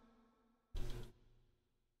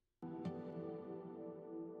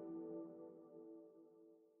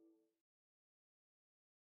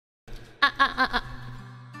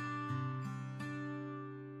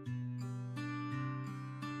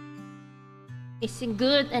 It's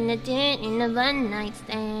good and a dent in a one night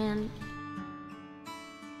stand.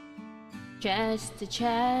 chest to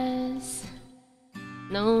chest,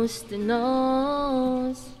 nose to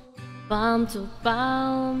nose, palm to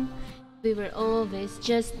palm. We were always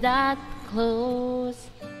just that close.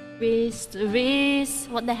 Wrist to wrist,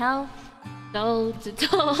 what the hell? Toe to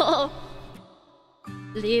toe.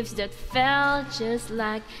 Lips that felt just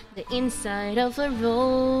like the inside of a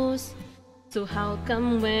rose. So how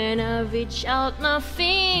come when I reach out my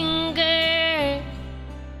finger,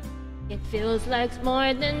 it feels like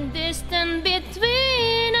more than distance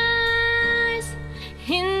between us?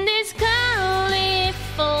 In this California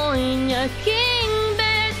king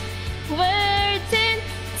bed, we're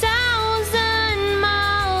 10,000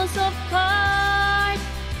 miles apart.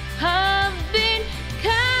 I've been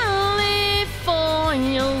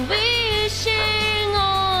California wishing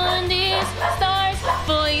on these stars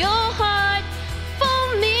for your heart,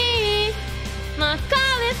 for me, my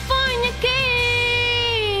California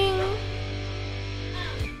king.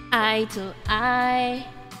 Eye to eye,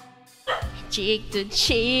 cheek to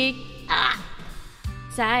cheek,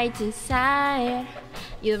 side to side.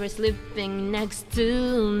 You were sleeping next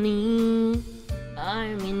to me,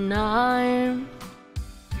 arm in arm.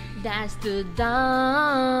 That's to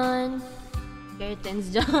dawn, curtains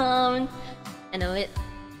down, and a lit.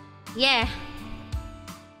 Yeah.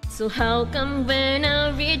 So how come when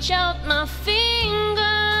I reach out my fingers,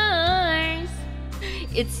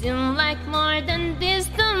 it seems like more than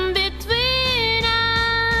distance between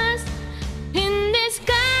us? In this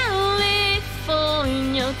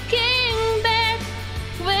California king bed,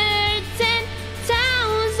 we're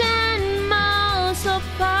 10,000 miles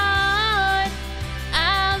apart.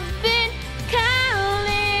 I've been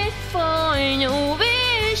California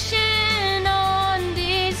wishing on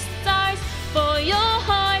these stars for your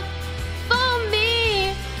heart, for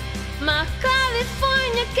me, my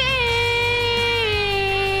California king.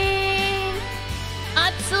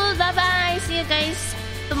 Atsu, bye bye. See you guys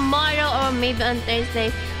tomorrow or maybe on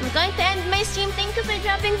Thursday. I'm going to end my stream. Thank you for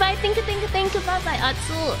dropping by. Thank you, thank you, thank you. Bye bye,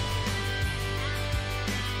 Atsu.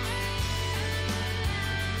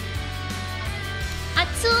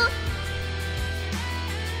 Atsu.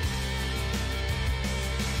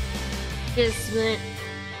 Just when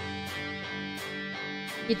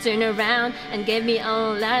you turn around and gave me a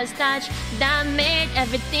last touch that made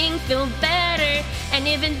everything feel better. And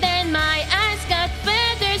even then my eyes got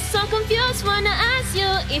wetter. So confused, wanna ask you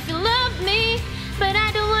if you love me, but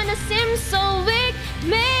I don't wanna seem so weak.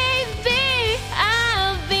 Maybe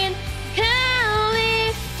I've been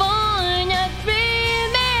California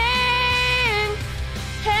dreaming.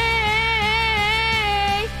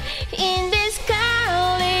 Hey, in this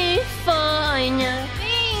California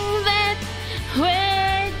thing that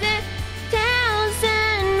we're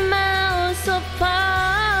 10,000 miles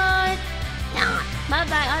apart. Bye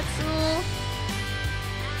bye, Atsu.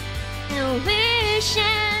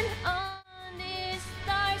 Wishing on these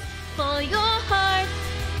stars for your heart,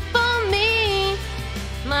 for me,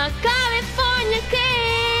 my California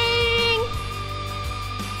king.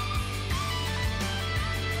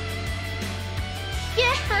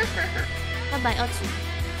 Yeah. Bye bye, Atsu.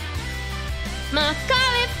 My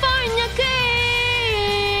California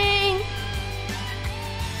king.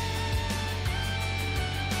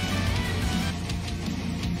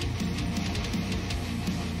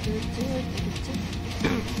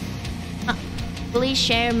 Please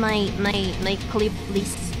share my clip,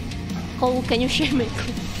 please. Cole, can you share my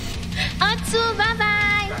clip? Atsu, bye bye.